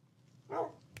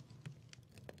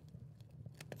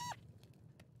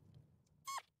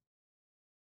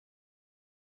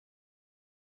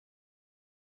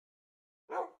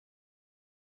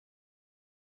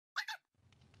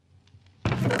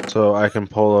 So I can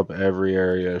pull up every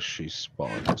area she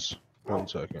spawns. 1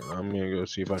 second. I'm gonna go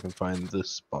see if I can find this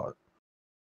spot.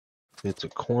 It's a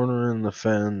corner in the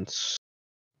fence.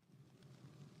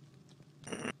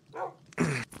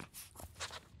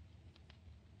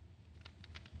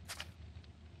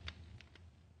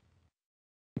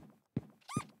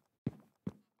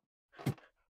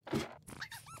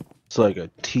 It's like a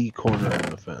T corner in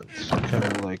the fence. Kind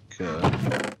of like,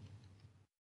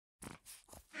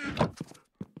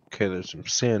 okay, there's some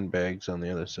sandbags on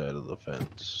the other side of the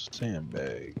fence.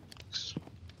 Sandbags.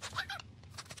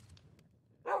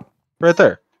 Right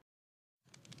there.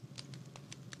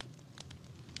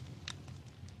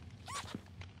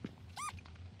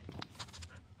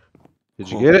 Did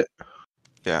you Cool. get it?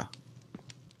 Yeah.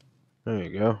 There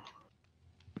you go.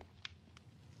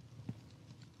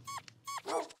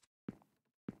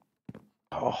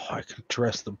 Oh, I can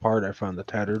dress the part. I found the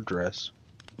tattered dress.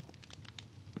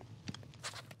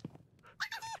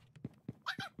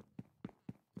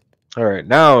 Alright,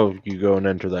 now you go and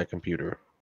enter that computer.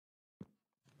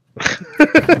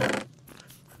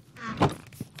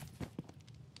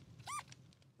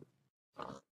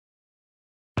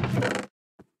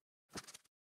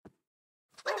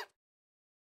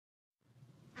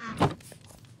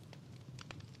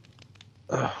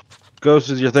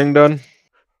 Ghost, is your thing done?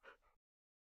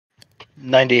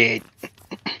 98.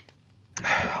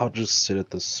 I'll just sit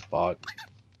at this spot.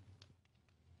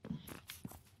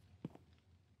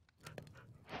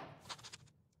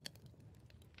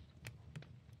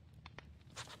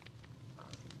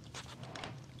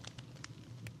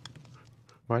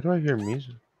 Why do I hear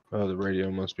music? Oh, the radio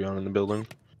must be on in the building.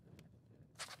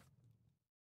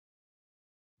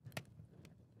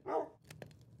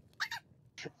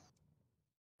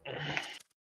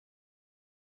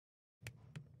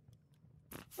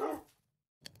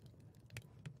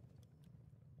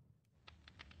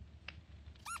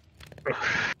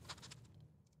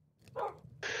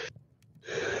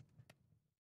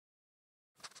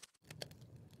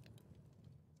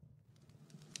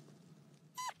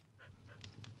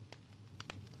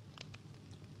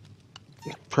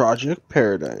 Project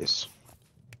Paradise.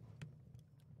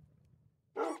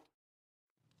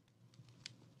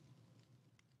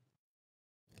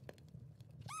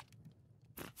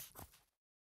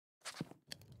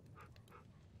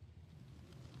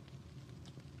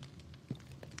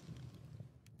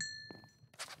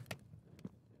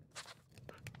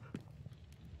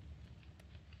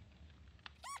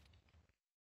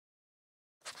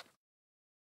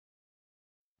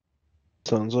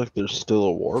 Sounds like there's still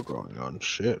a war going on.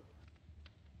 Shit.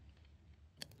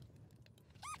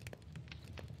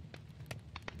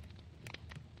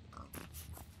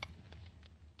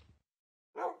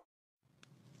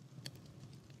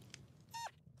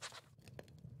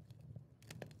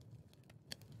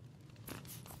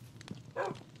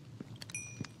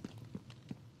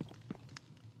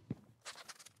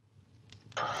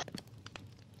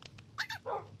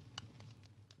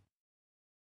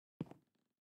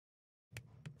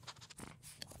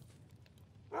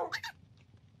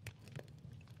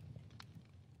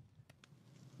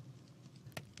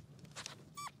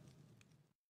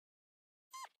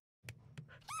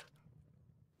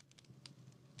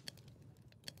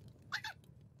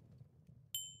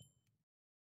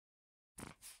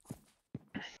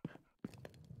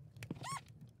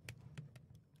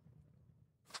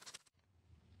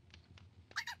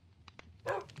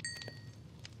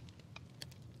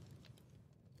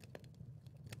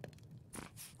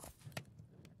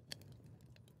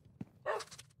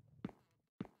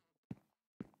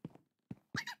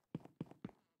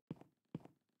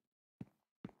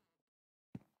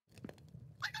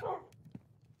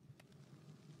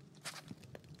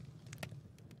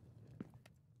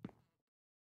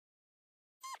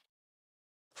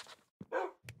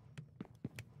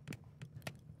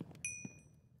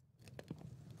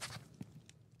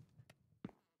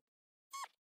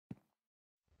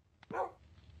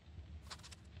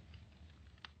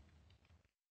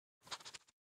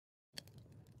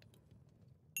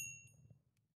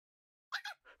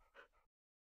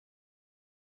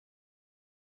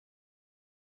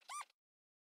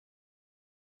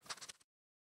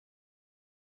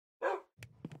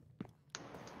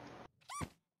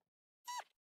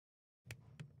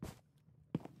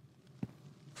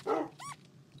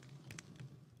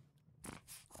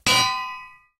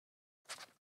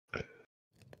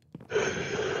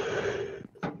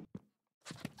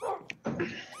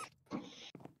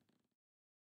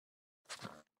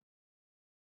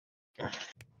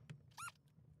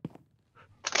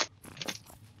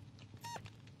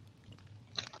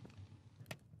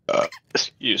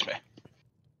 Excuse me.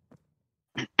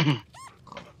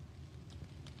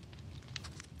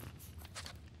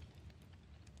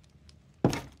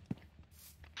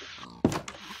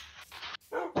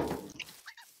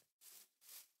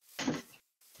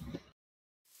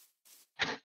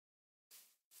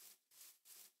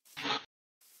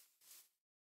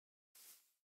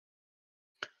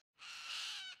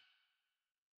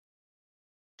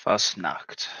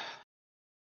 Fastnacht.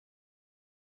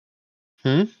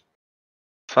 Hmm?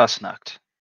 Fastnacht.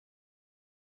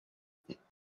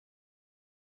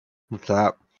 What's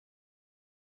that?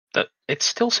 It's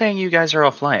still saying you guys are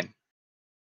offline.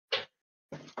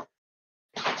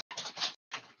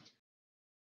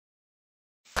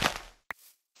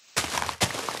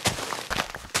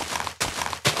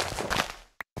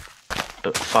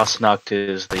 But Fastnacht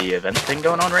is the event thing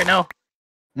going on right now?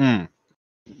 Hmm.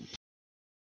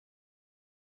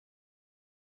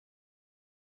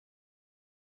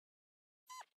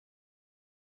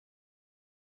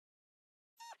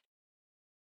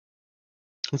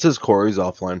 It says Corey's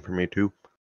offline for me too.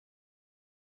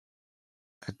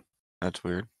 That's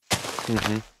weird.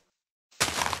 Mm-hmm.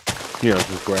 Yeah,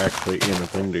 since we're actually in a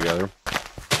thing together.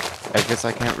 I guess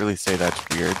I can't really say that's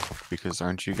weird, because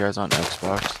aren't you guys on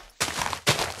Xbox?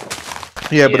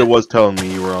 Yeah, but Yeah. it was telling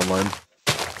me you were online.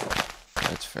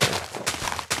 That's fair.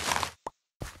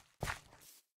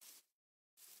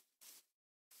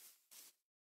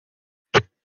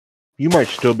 You might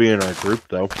still be in our group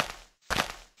though.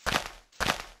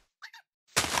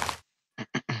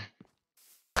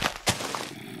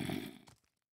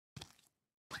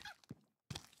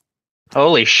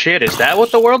 Holy shit, is that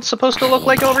what the world's supposed to look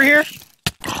like over here?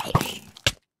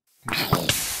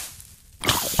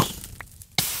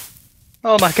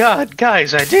 Oh my god,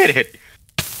 guys, I did it!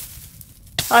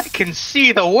 I can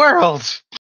see the world!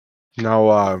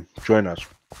 Now, join us.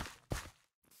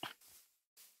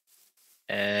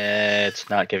 It's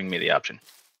not giving me the option.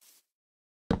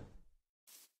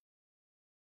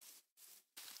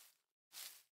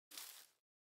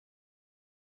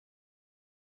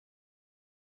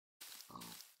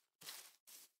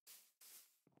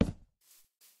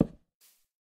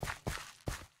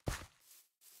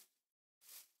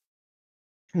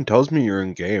 It tells me you're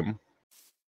in game.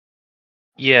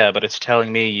 Yeah, but it's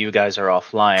telling me you guys are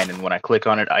offline, and when I click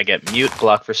on it, I get mute,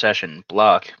 block for session,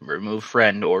 block, remove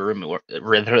friend, or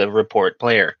report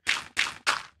player.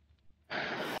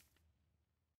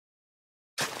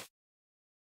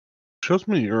 Shows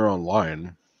me you're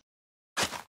online.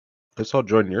 Guess I'll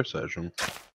join your session.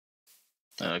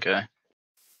 Okay.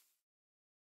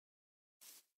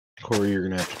 Corey, you're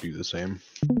gonna have to do the same.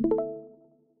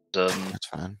 That's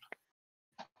fine.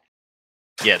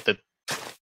 Yeah,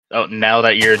 oh, now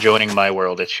that you're joining my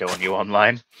world, it's showing you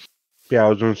online. Yeah, I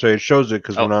was gonna say it shows it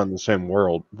because Oh. we're not in the same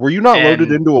world. Were you not loaded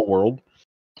And- into a world?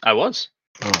 I was.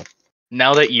 Oh.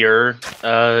 Now that you're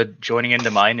joining into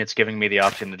mine, it's giving me the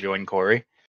option to join Corey.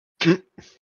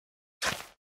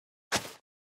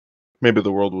 Maybe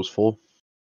the world was full.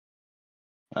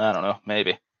 I don't know,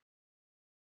 maybe.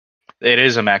 It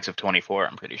is a max of 24,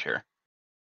 I'm pretty sure.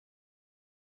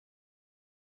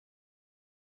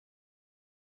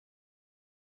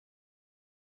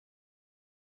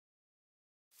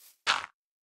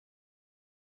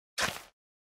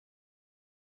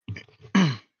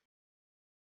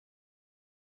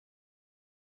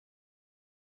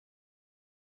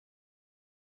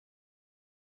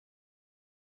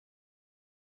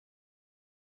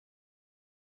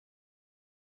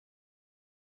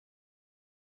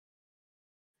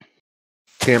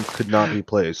 Camp could not be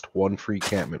placed. One free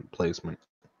campment placement.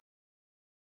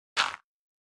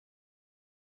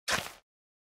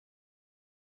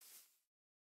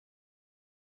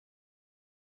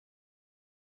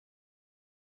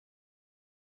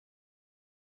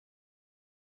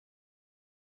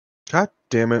 God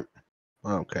damn it.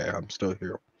 Okay, I'm still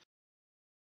here.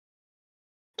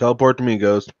 Teleport to me,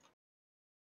 Ghost.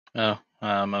 Oh,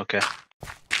 okay.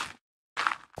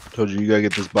 Told you gotta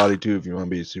get this body too if you want to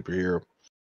be a superhero.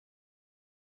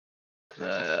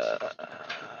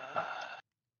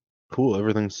 Cool,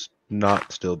 everything's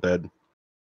not still dead.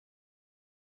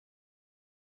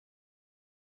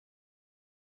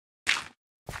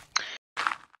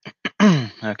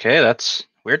 Okay, that's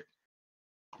weird.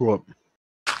 What?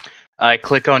 I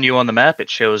click on you on the map, it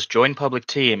shows join public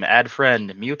team, add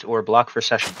friend, mute, or block for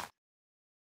session.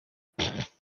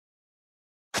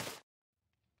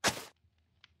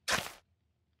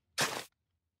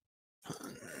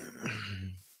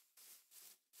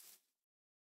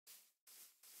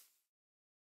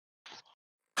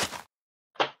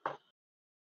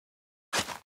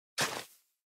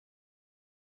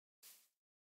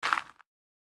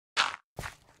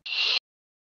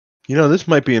 You know, this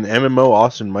might be an MMO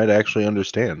Austin might actually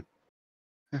understand.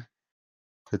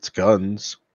 It's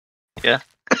guns. Yeah.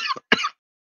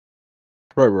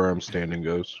 Right where I'm standing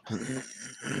goes.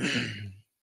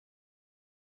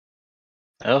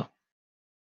 Oh.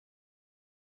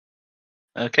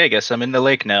 Okay, guess I'm in the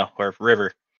lake now, or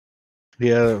river.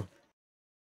 Yeah.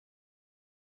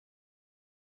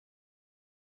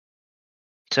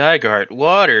 Tigart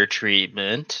water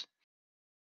treatment.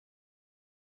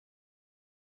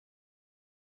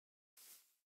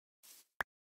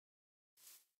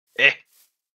 Eh.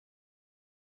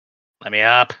 Let me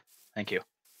up. Thank you.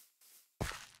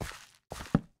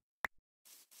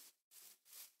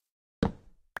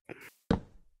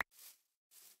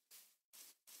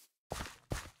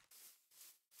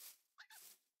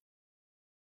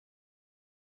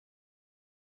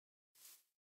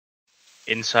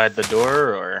 Inside the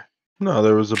door, or? No,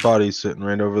 there was a body sitting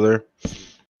right over there.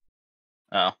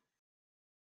 Oh.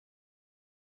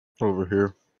 Over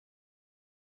here.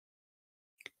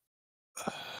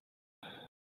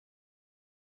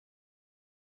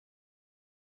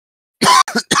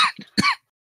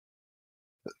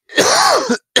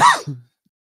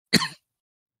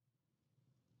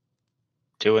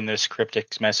 Doing this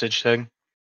cryptic message thing?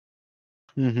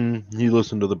 Mm-hmm. You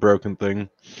listen to the broken thing.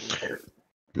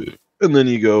 And then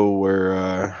you go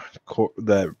where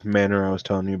that manor I was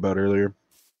telling you about earlier.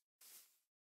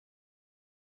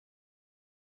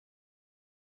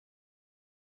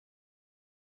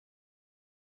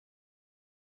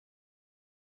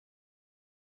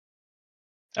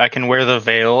 I can wear the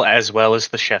veil as well as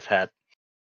the chef hat.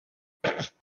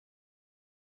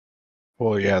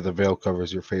 Well, yeah, the veil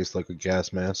covers your face like a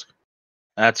gas mask.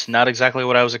 That's not exactly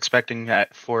what I was expecting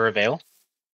for a veil,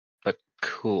 but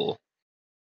cool.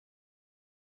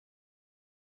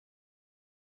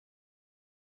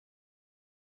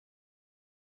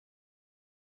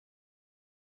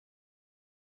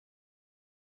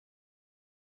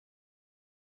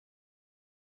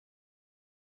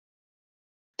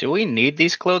 Do we need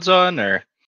these clothes on, or?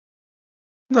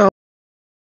 No.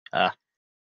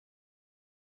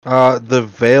 The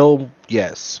veil,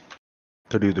 yes,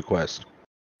 to do the quest.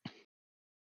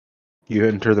 You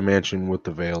enter the mansion with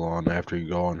the veil on after you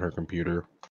go on her computer.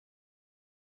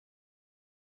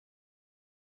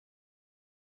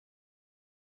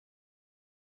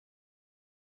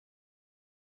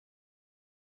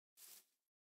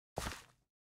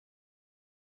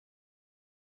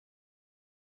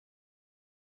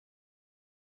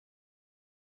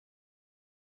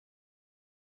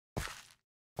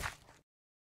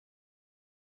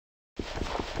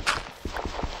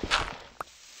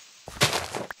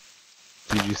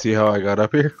 Did you see how I got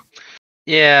up here?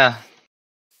 Yeah.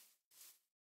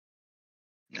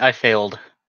 I failed.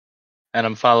 And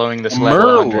I'm following this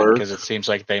level 100 because it seems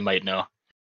like they might know.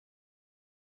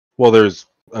 Well, there's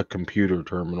a computer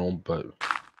terminal, but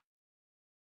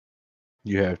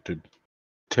you have to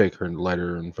take her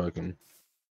letter and fucking...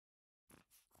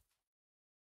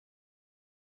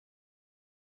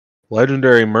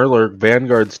 Legendary Murloc,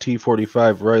 Vanguard's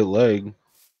T-45 right leg.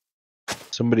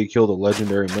 Somebody killed a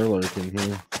legendary Murloc in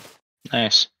here.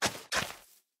 Nice.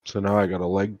 So now I got a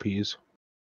leg piece.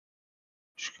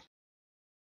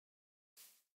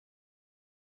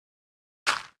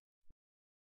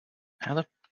 How the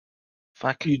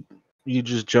fuck? You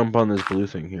just jump on this blue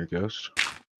thing here, Ghost.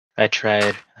 I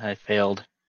tried. I failed.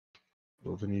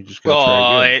 Well, then you just gotta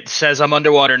try again. It says I'm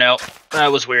underwater now.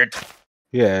 That was weird.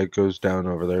 Yeah, it goes down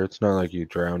over there. It's not like you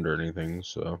drowned or anything,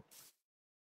 so...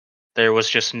 There was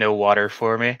just no water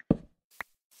for me.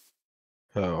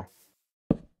 Oh.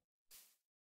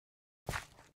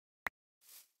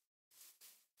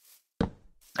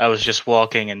 I was just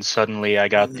walking and suddenly I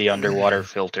got the underwater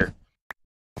filter.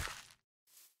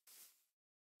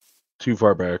 Too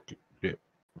far back. Yeah.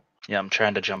 Yeah, I'm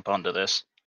trying to jump onto this.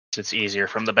 It's easier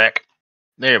from the back.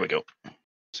 There we go.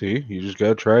 See? You just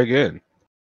gotta try again.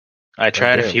 I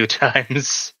tried a Okay. few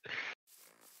times.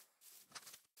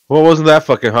 Well, wasn't that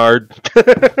fucking hard?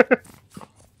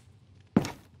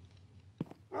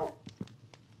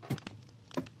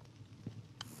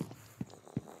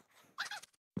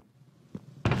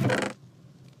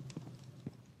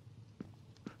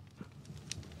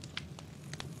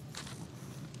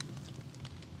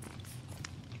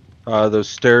 Those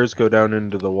stairs go down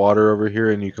into the water over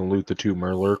here, and you can loot the 2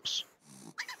 Murlocs.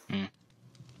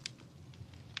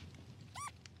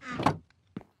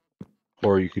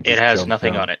 Or you could just It has jump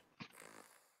nothing down. on it.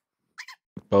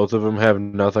 Both of them have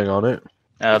nothing on it?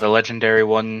 The legendary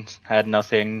one had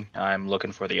nothing. I'm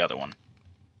looking for the other one.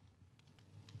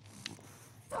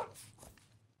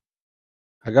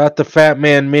 I got the Fat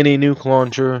Man Mini Nuke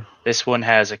Launcher. This one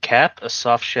has a cap, a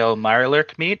soft shell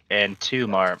Mirelurk meat, and 2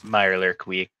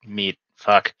 Mirelurk meat.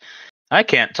 Fuck. I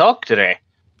can't talk today.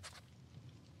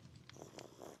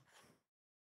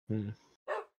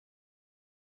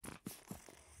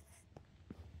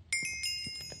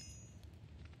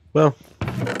 Well.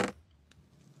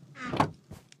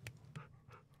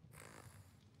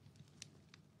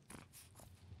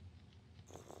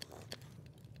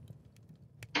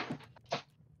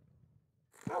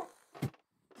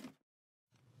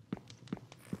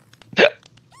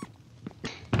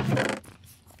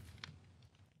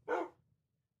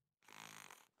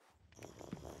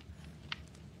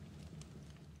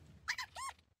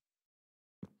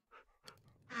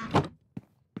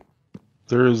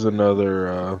 There is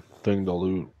another thing to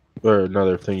loot, or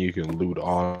another thing you can loot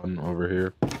on over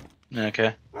here.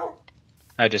 Okay.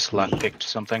 I just lockpicked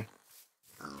something.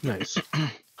 Nice. Yeah,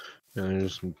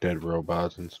 there's some dead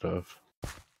robots and stuff.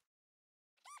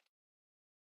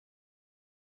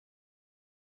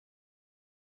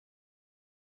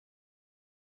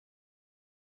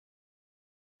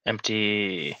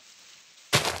 Empty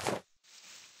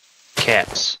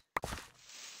caps.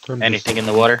 I'm Anything in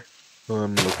the water?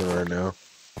 I'm looking right now.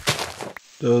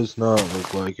 Does not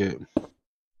look like it.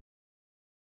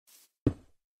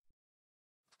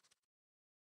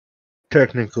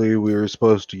 Technically, we were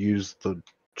supposed to use the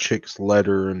chick's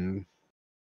letter, and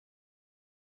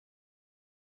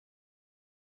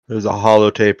there's a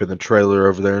holotape in the trailer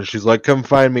over there, and she's like, "Come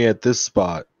find me at this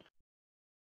spot."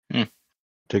 Hmm.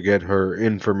 To get her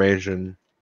information.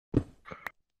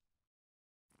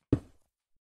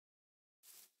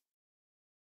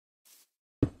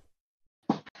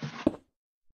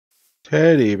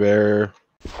 Teddy bear.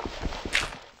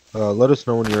 Let us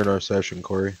know when you're in our session,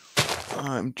 Corey.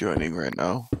 I'm joining right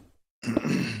now.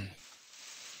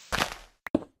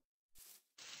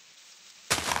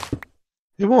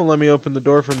 It won't let me open the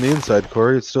door from the inside,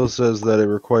 Corey. It still says that it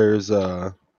requires,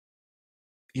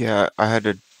 Yeah, I had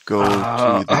to go to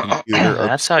the computer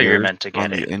That's how you're upstairs meant to get on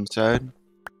the in. inside,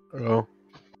 Oh.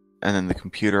 and then the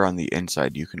computer on the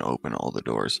inside, you can open all the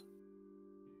doors.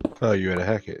 Oh, you had to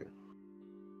hack it.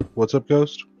 What's up,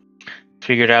 Ghost?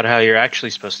 Figured out how you're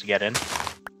actually supposed to get in.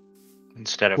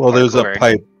 Instead of Well, there's a parkouring.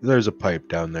 pipe. There's a pipe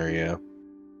down there, yeah.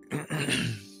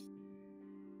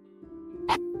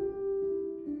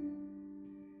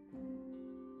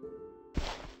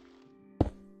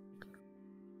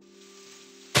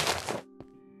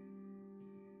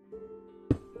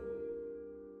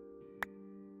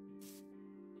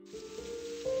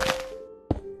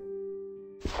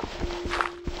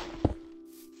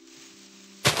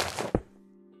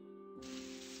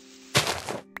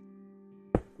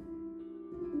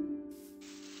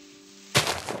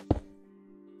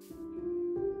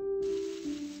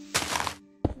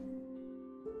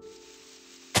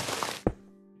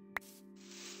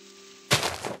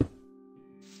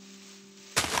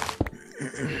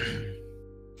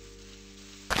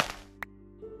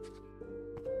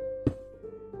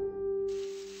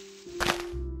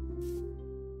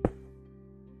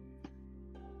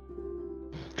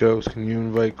 Ghost, can you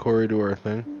invite Corey to our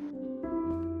thing?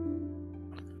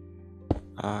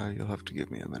 You'll have to give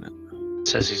me a minute.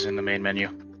 Says he's in the main menu.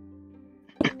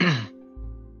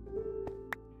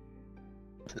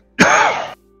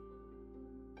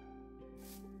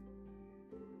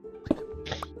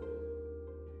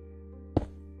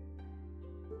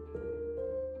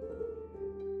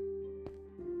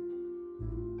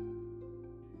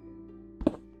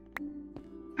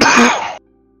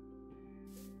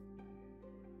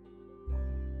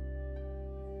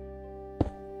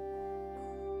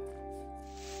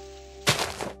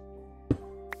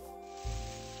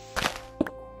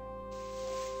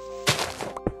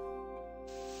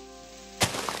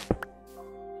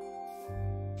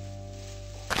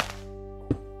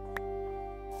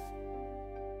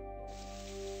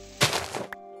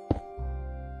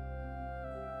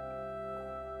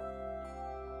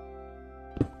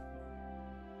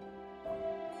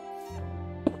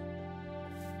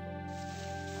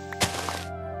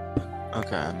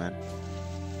 Okay, I'm in.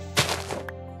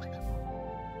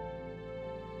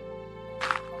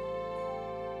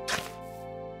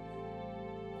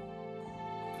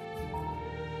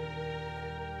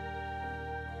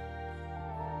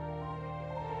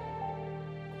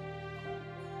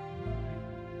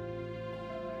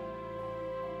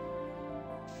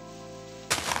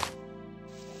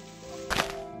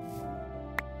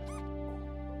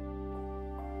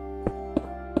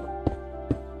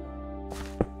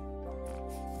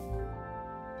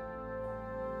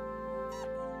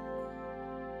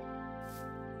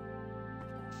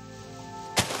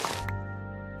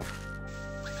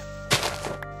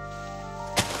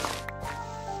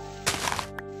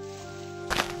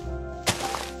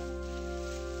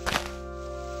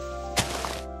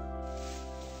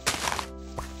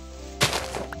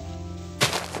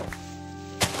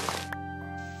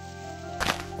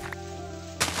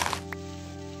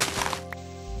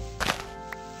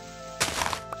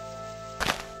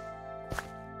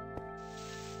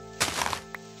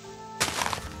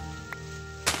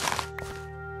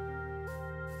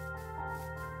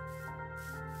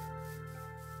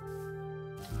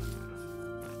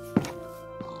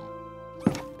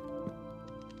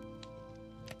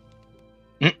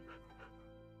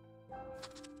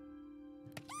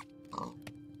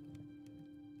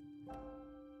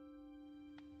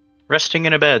 Resting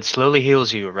in a bed slowly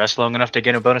heals you. Rest long enough to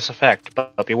gain a bonus effect.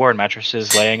 But be warned,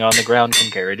 mattresses laying on the ground can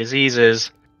carry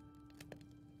diseases.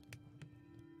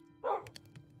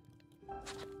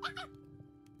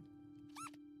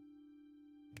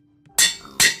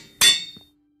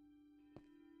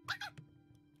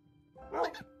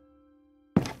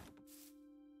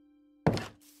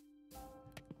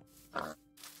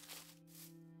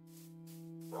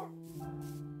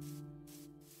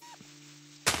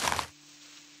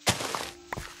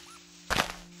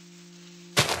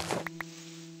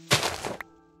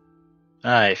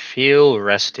 I feel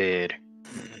rested.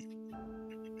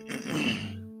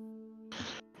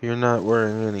 You're not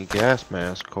wearing any gas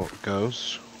mask,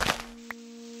 Ghost.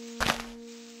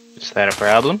 Is that a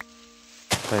problem?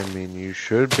 I mean, you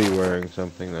should be wearing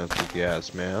something that's a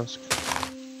gas mask.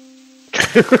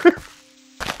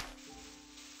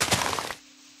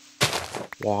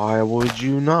 Why would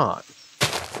you not?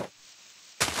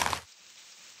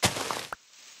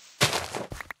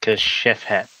 Because chef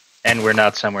hat. And we're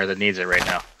not somewhere that needs it right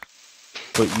now.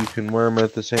 But you can wear them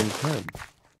at the same time.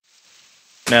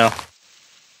 No.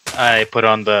 I put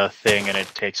on the thing and it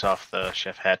takes off the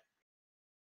chef hat.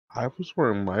 I was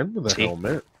wearing mine with a See?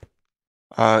 helmet.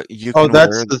 You Oh, can that's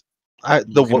wear the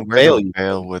you can wear veil, the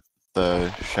veil with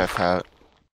the chef hat.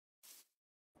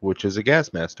 which is a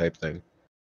gas mask type thing.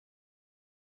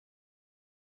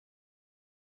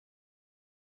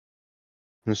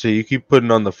 And so you keep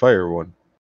putting on the fire one.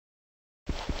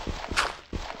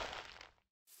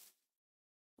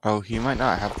 Oh, he might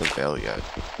not have the veil yet.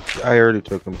 I already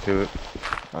took him to it.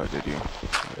 Oh, did you?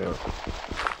 Yeah.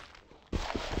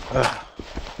 Ugh.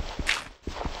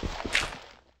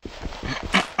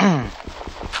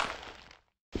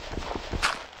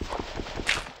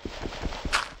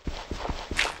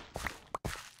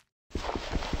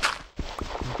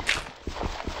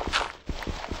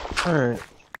 Alright.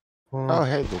 Well, Oh,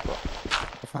 hey,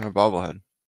 I found a bobblehead.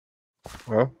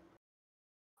 well,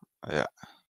 Yeah,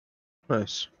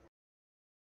 nice.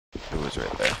 it was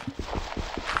right there.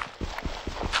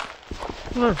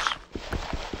 Nice.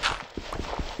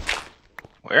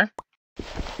 Where?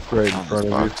 Right in On front this of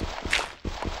box.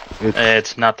 you. It's,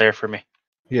 It's not there for me.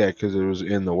 yeah, because it was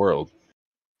in the world.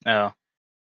 Oh.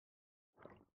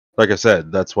 Like I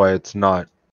said, that's why it's not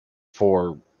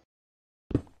for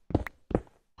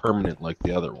permanent like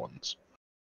the other ones.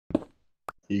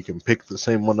 You can pick the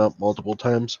same one up multiple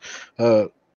times. It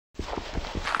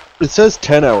says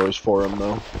 10 hours for them,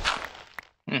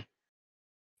 though.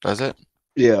 Does it?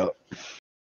 Yeah. At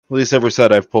least every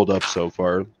set I've pulled up so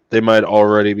far. They might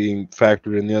already be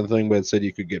factored in the other thing, but it said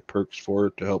you could get perks for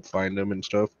it to help find them and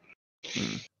stuff.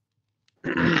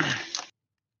 Hmm.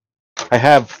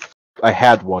 I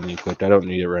had one equipped. I don't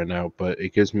need it right now, but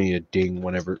it gives me a ding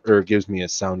whenever, or it gives me a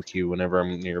sound cue whenever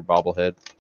I'm near Bobblehead.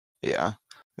 Yeah.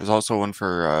 There's also one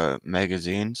for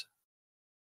magazines.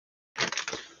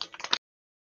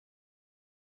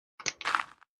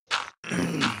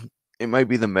 It might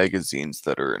be the magazines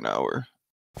that are an hour.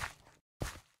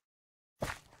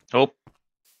 Oh.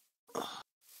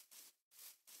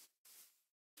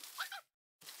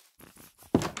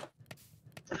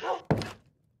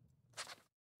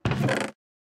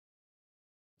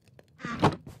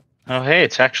 Oh, hey,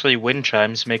 it's actually wind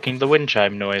chimes making the wind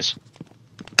chime noise.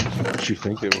 What did you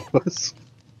think it was?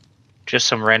 Just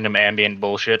some random ambient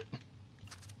bullshit.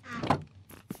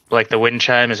 Like the wind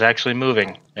chime is actually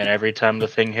moving, and every time the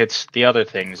thing hits the other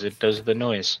things, it does the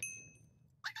noise.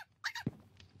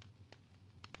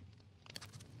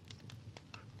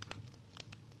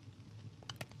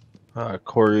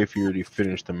 Corey, if you already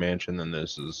finished the mansion, then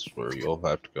this is where you'll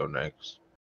have to go next.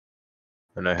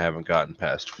 And I haven't gotten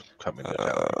past coming to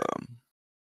town.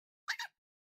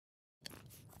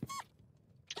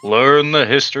 Learn the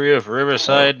history of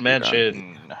Riverside Oh,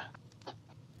 Mansion.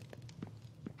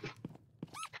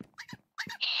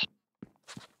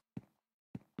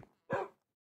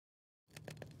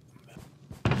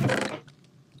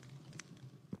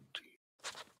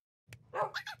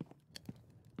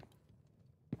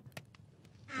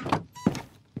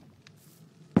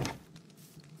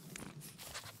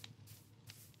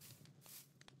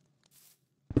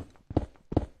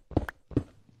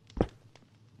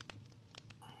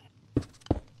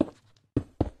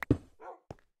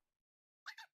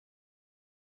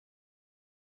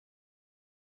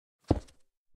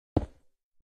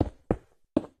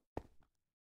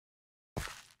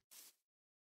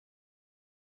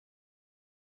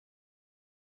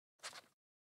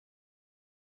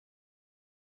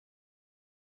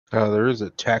 There is a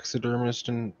taxidermist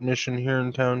mission here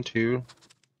in town too.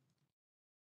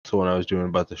 So when I was doing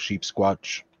about the sheep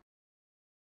squatch.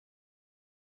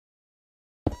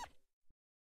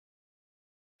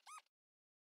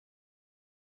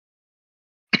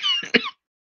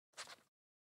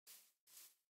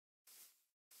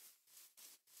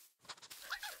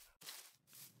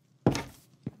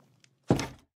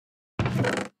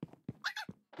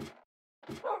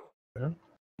 Yeah.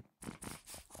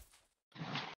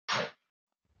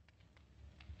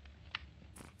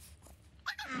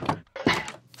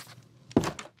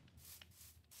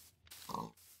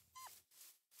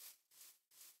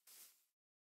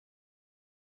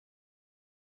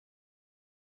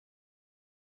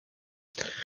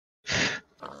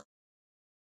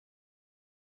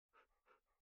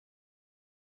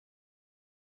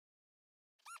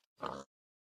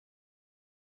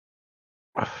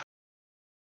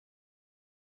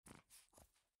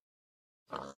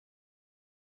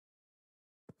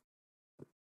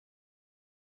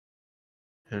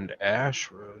 And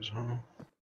Ash Rose, huh?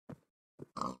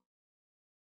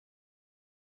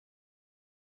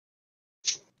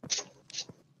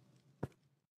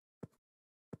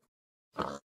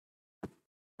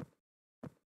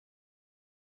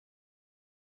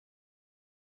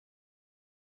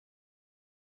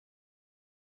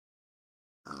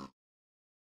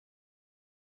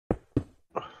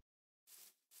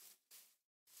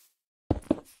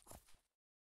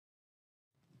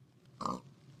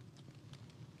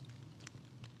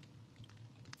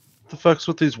 The fuck's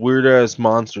with these weird ass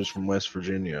monsters from West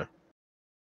Virginia?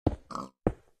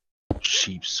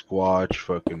 Sheep Squatch,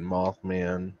 fucking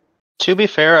Mothman. To be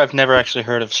fair, I've never actually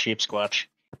heard of Sheep Squatch.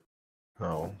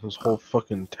 Oh, this whole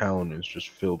fucking town is just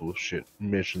filled with shit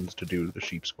missions to do with the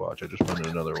Sheep Squatch. I just found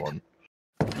another one.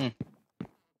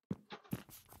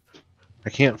 I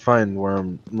can't find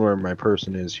where my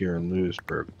person is here in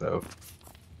Lewisburg though.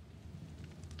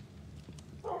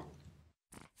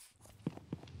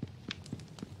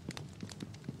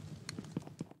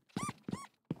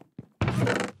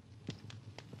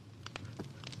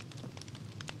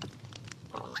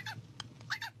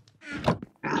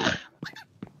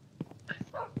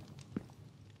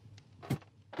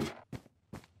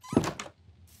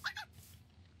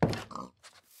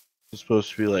 It's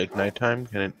supposed to be like nighttime.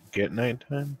 Can it get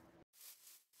nighttime?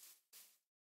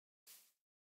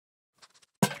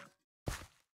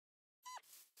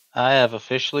 I have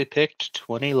officially picked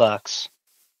 20 lux.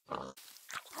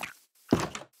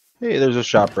 Hey, there's a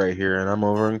shop right here, and I'm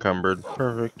over encumbered.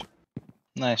 Perfect.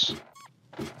 Nice.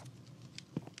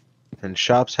 And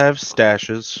shops have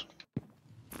stashes.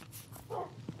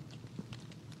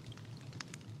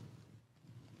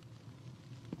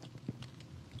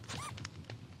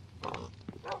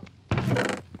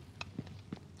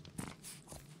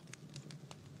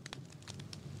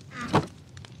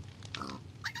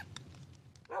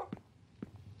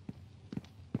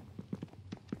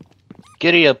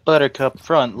 Giddy up, Buttercup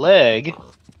front leg.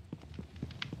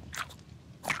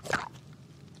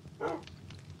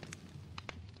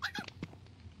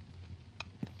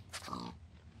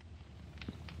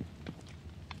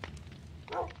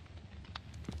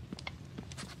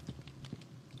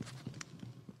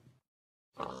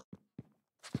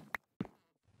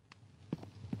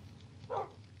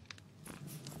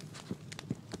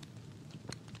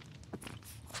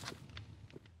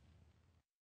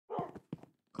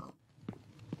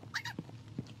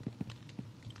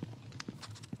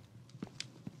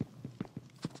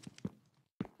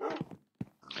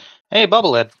 Hey,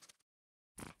 Bubblehead.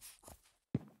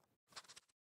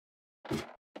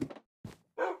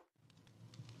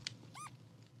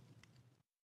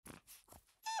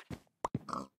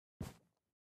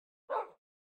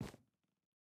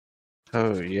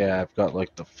 Oh yeah, I've got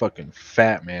like the fucking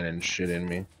fat man and shit in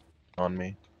me, on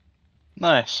me.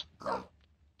 Nice.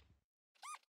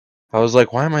 I was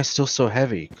like, why am I still so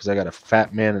heavy? Because I got a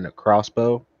fat man and a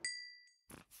crossbow.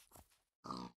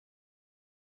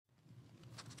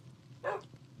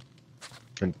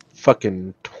 And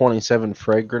fucking 27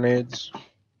 frag grenades.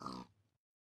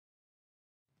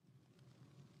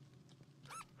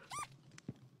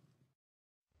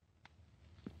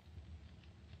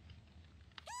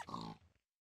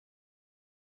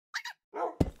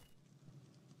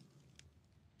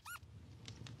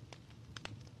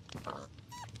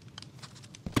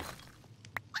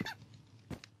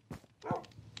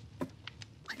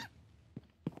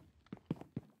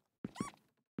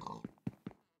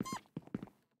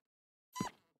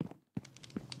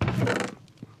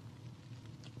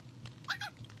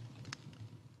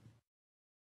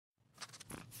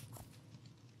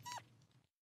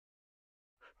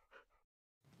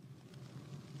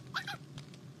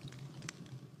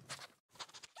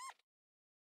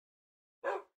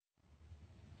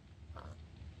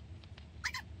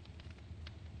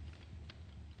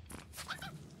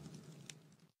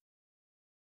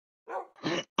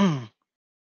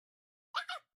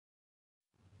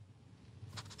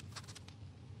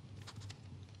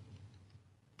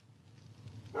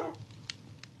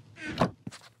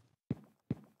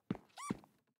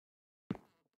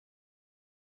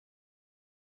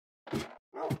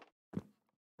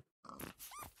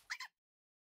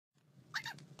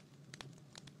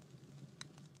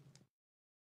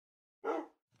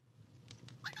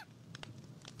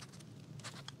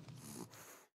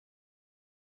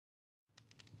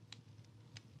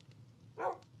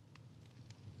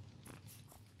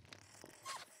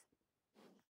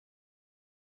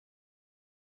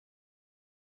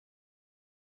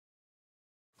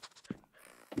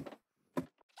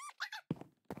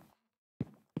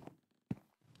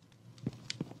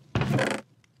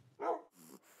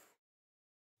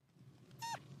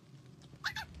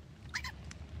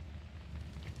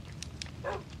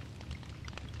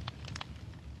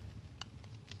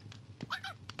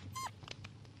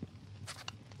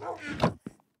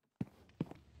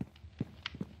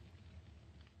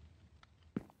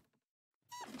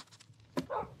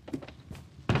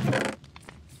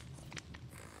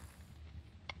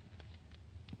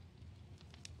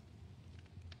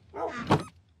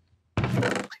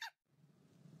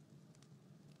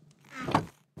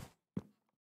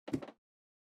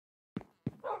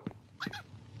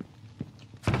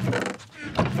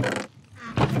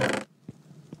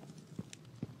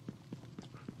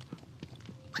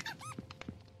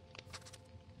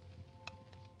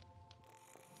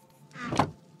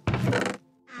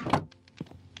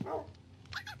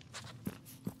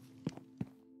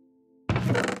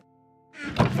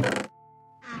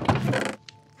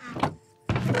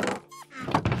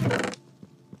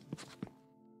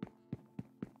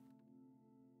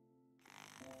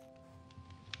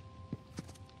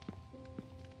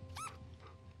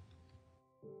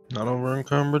 Not over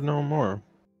encumbered no more.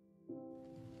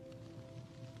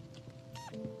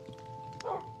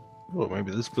 Oh, maybe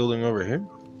this building over here?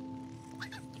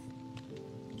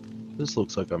 This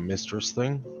looks like a mistress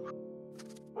thing.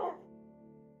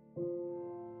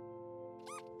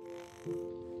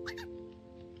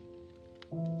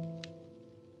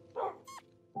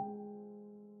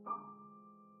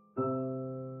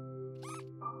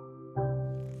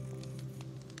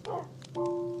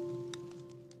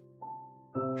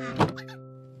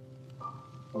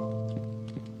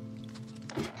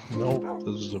 Nope,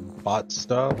 this is a bot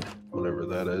stop, whatever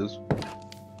that is.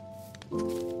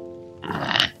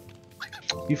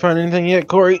 You find anything yet,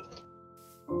 Corey?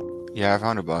 Yeah, I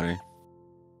found a body.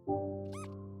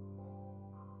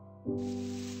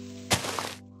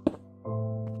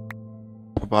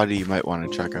 A body you might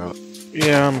want to check out.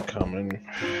 Yeah, I'm coming.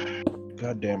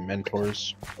 Goddamn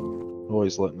mentors.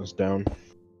 Always letting us down.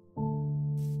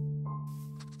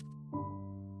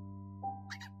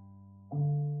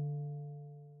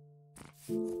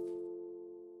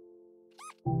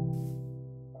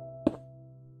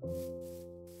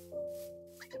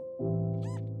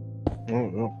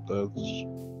 Oh, that's...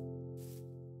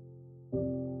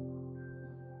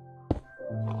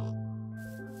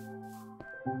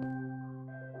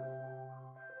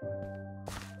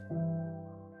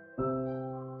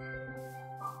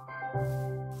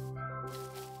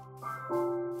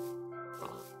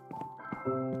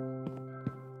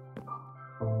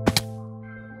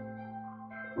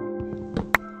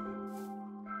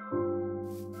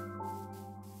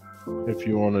 If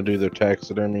you want to do the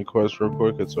taxidermy quest real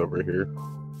quick, it's over here.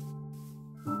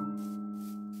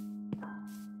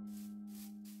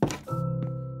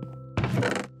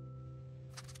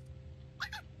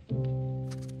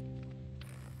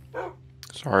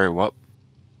 Sorry, what?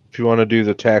 If you want to do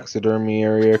the taxidermy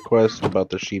area quest about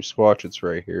the sheep squatch, it's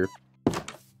right here.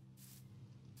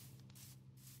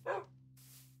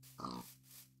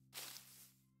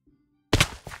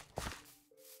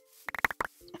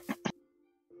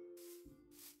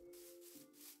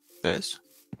 This?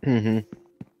 Mm-hmm.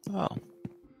 Oh.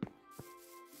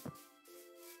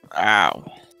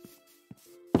 Ow.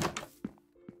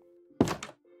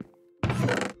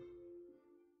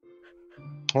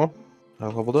 Well, I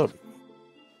leveled up.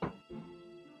 I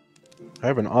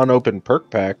have an unopened perk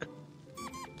pack.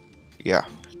 Yeah.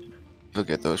 You'll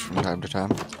get those from time to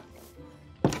time.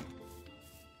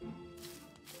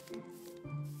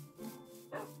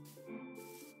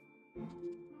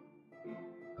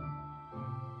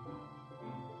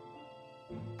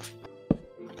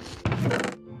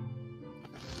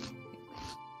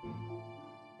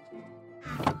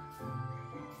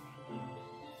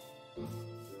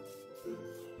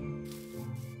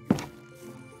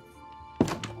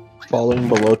 Falling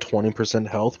below 20%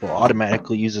 health will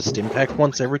automatically use a stim pack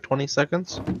once every 20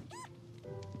 seconds.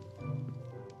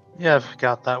 Yeah, I've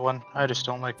got that one. I just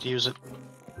don't like to use it.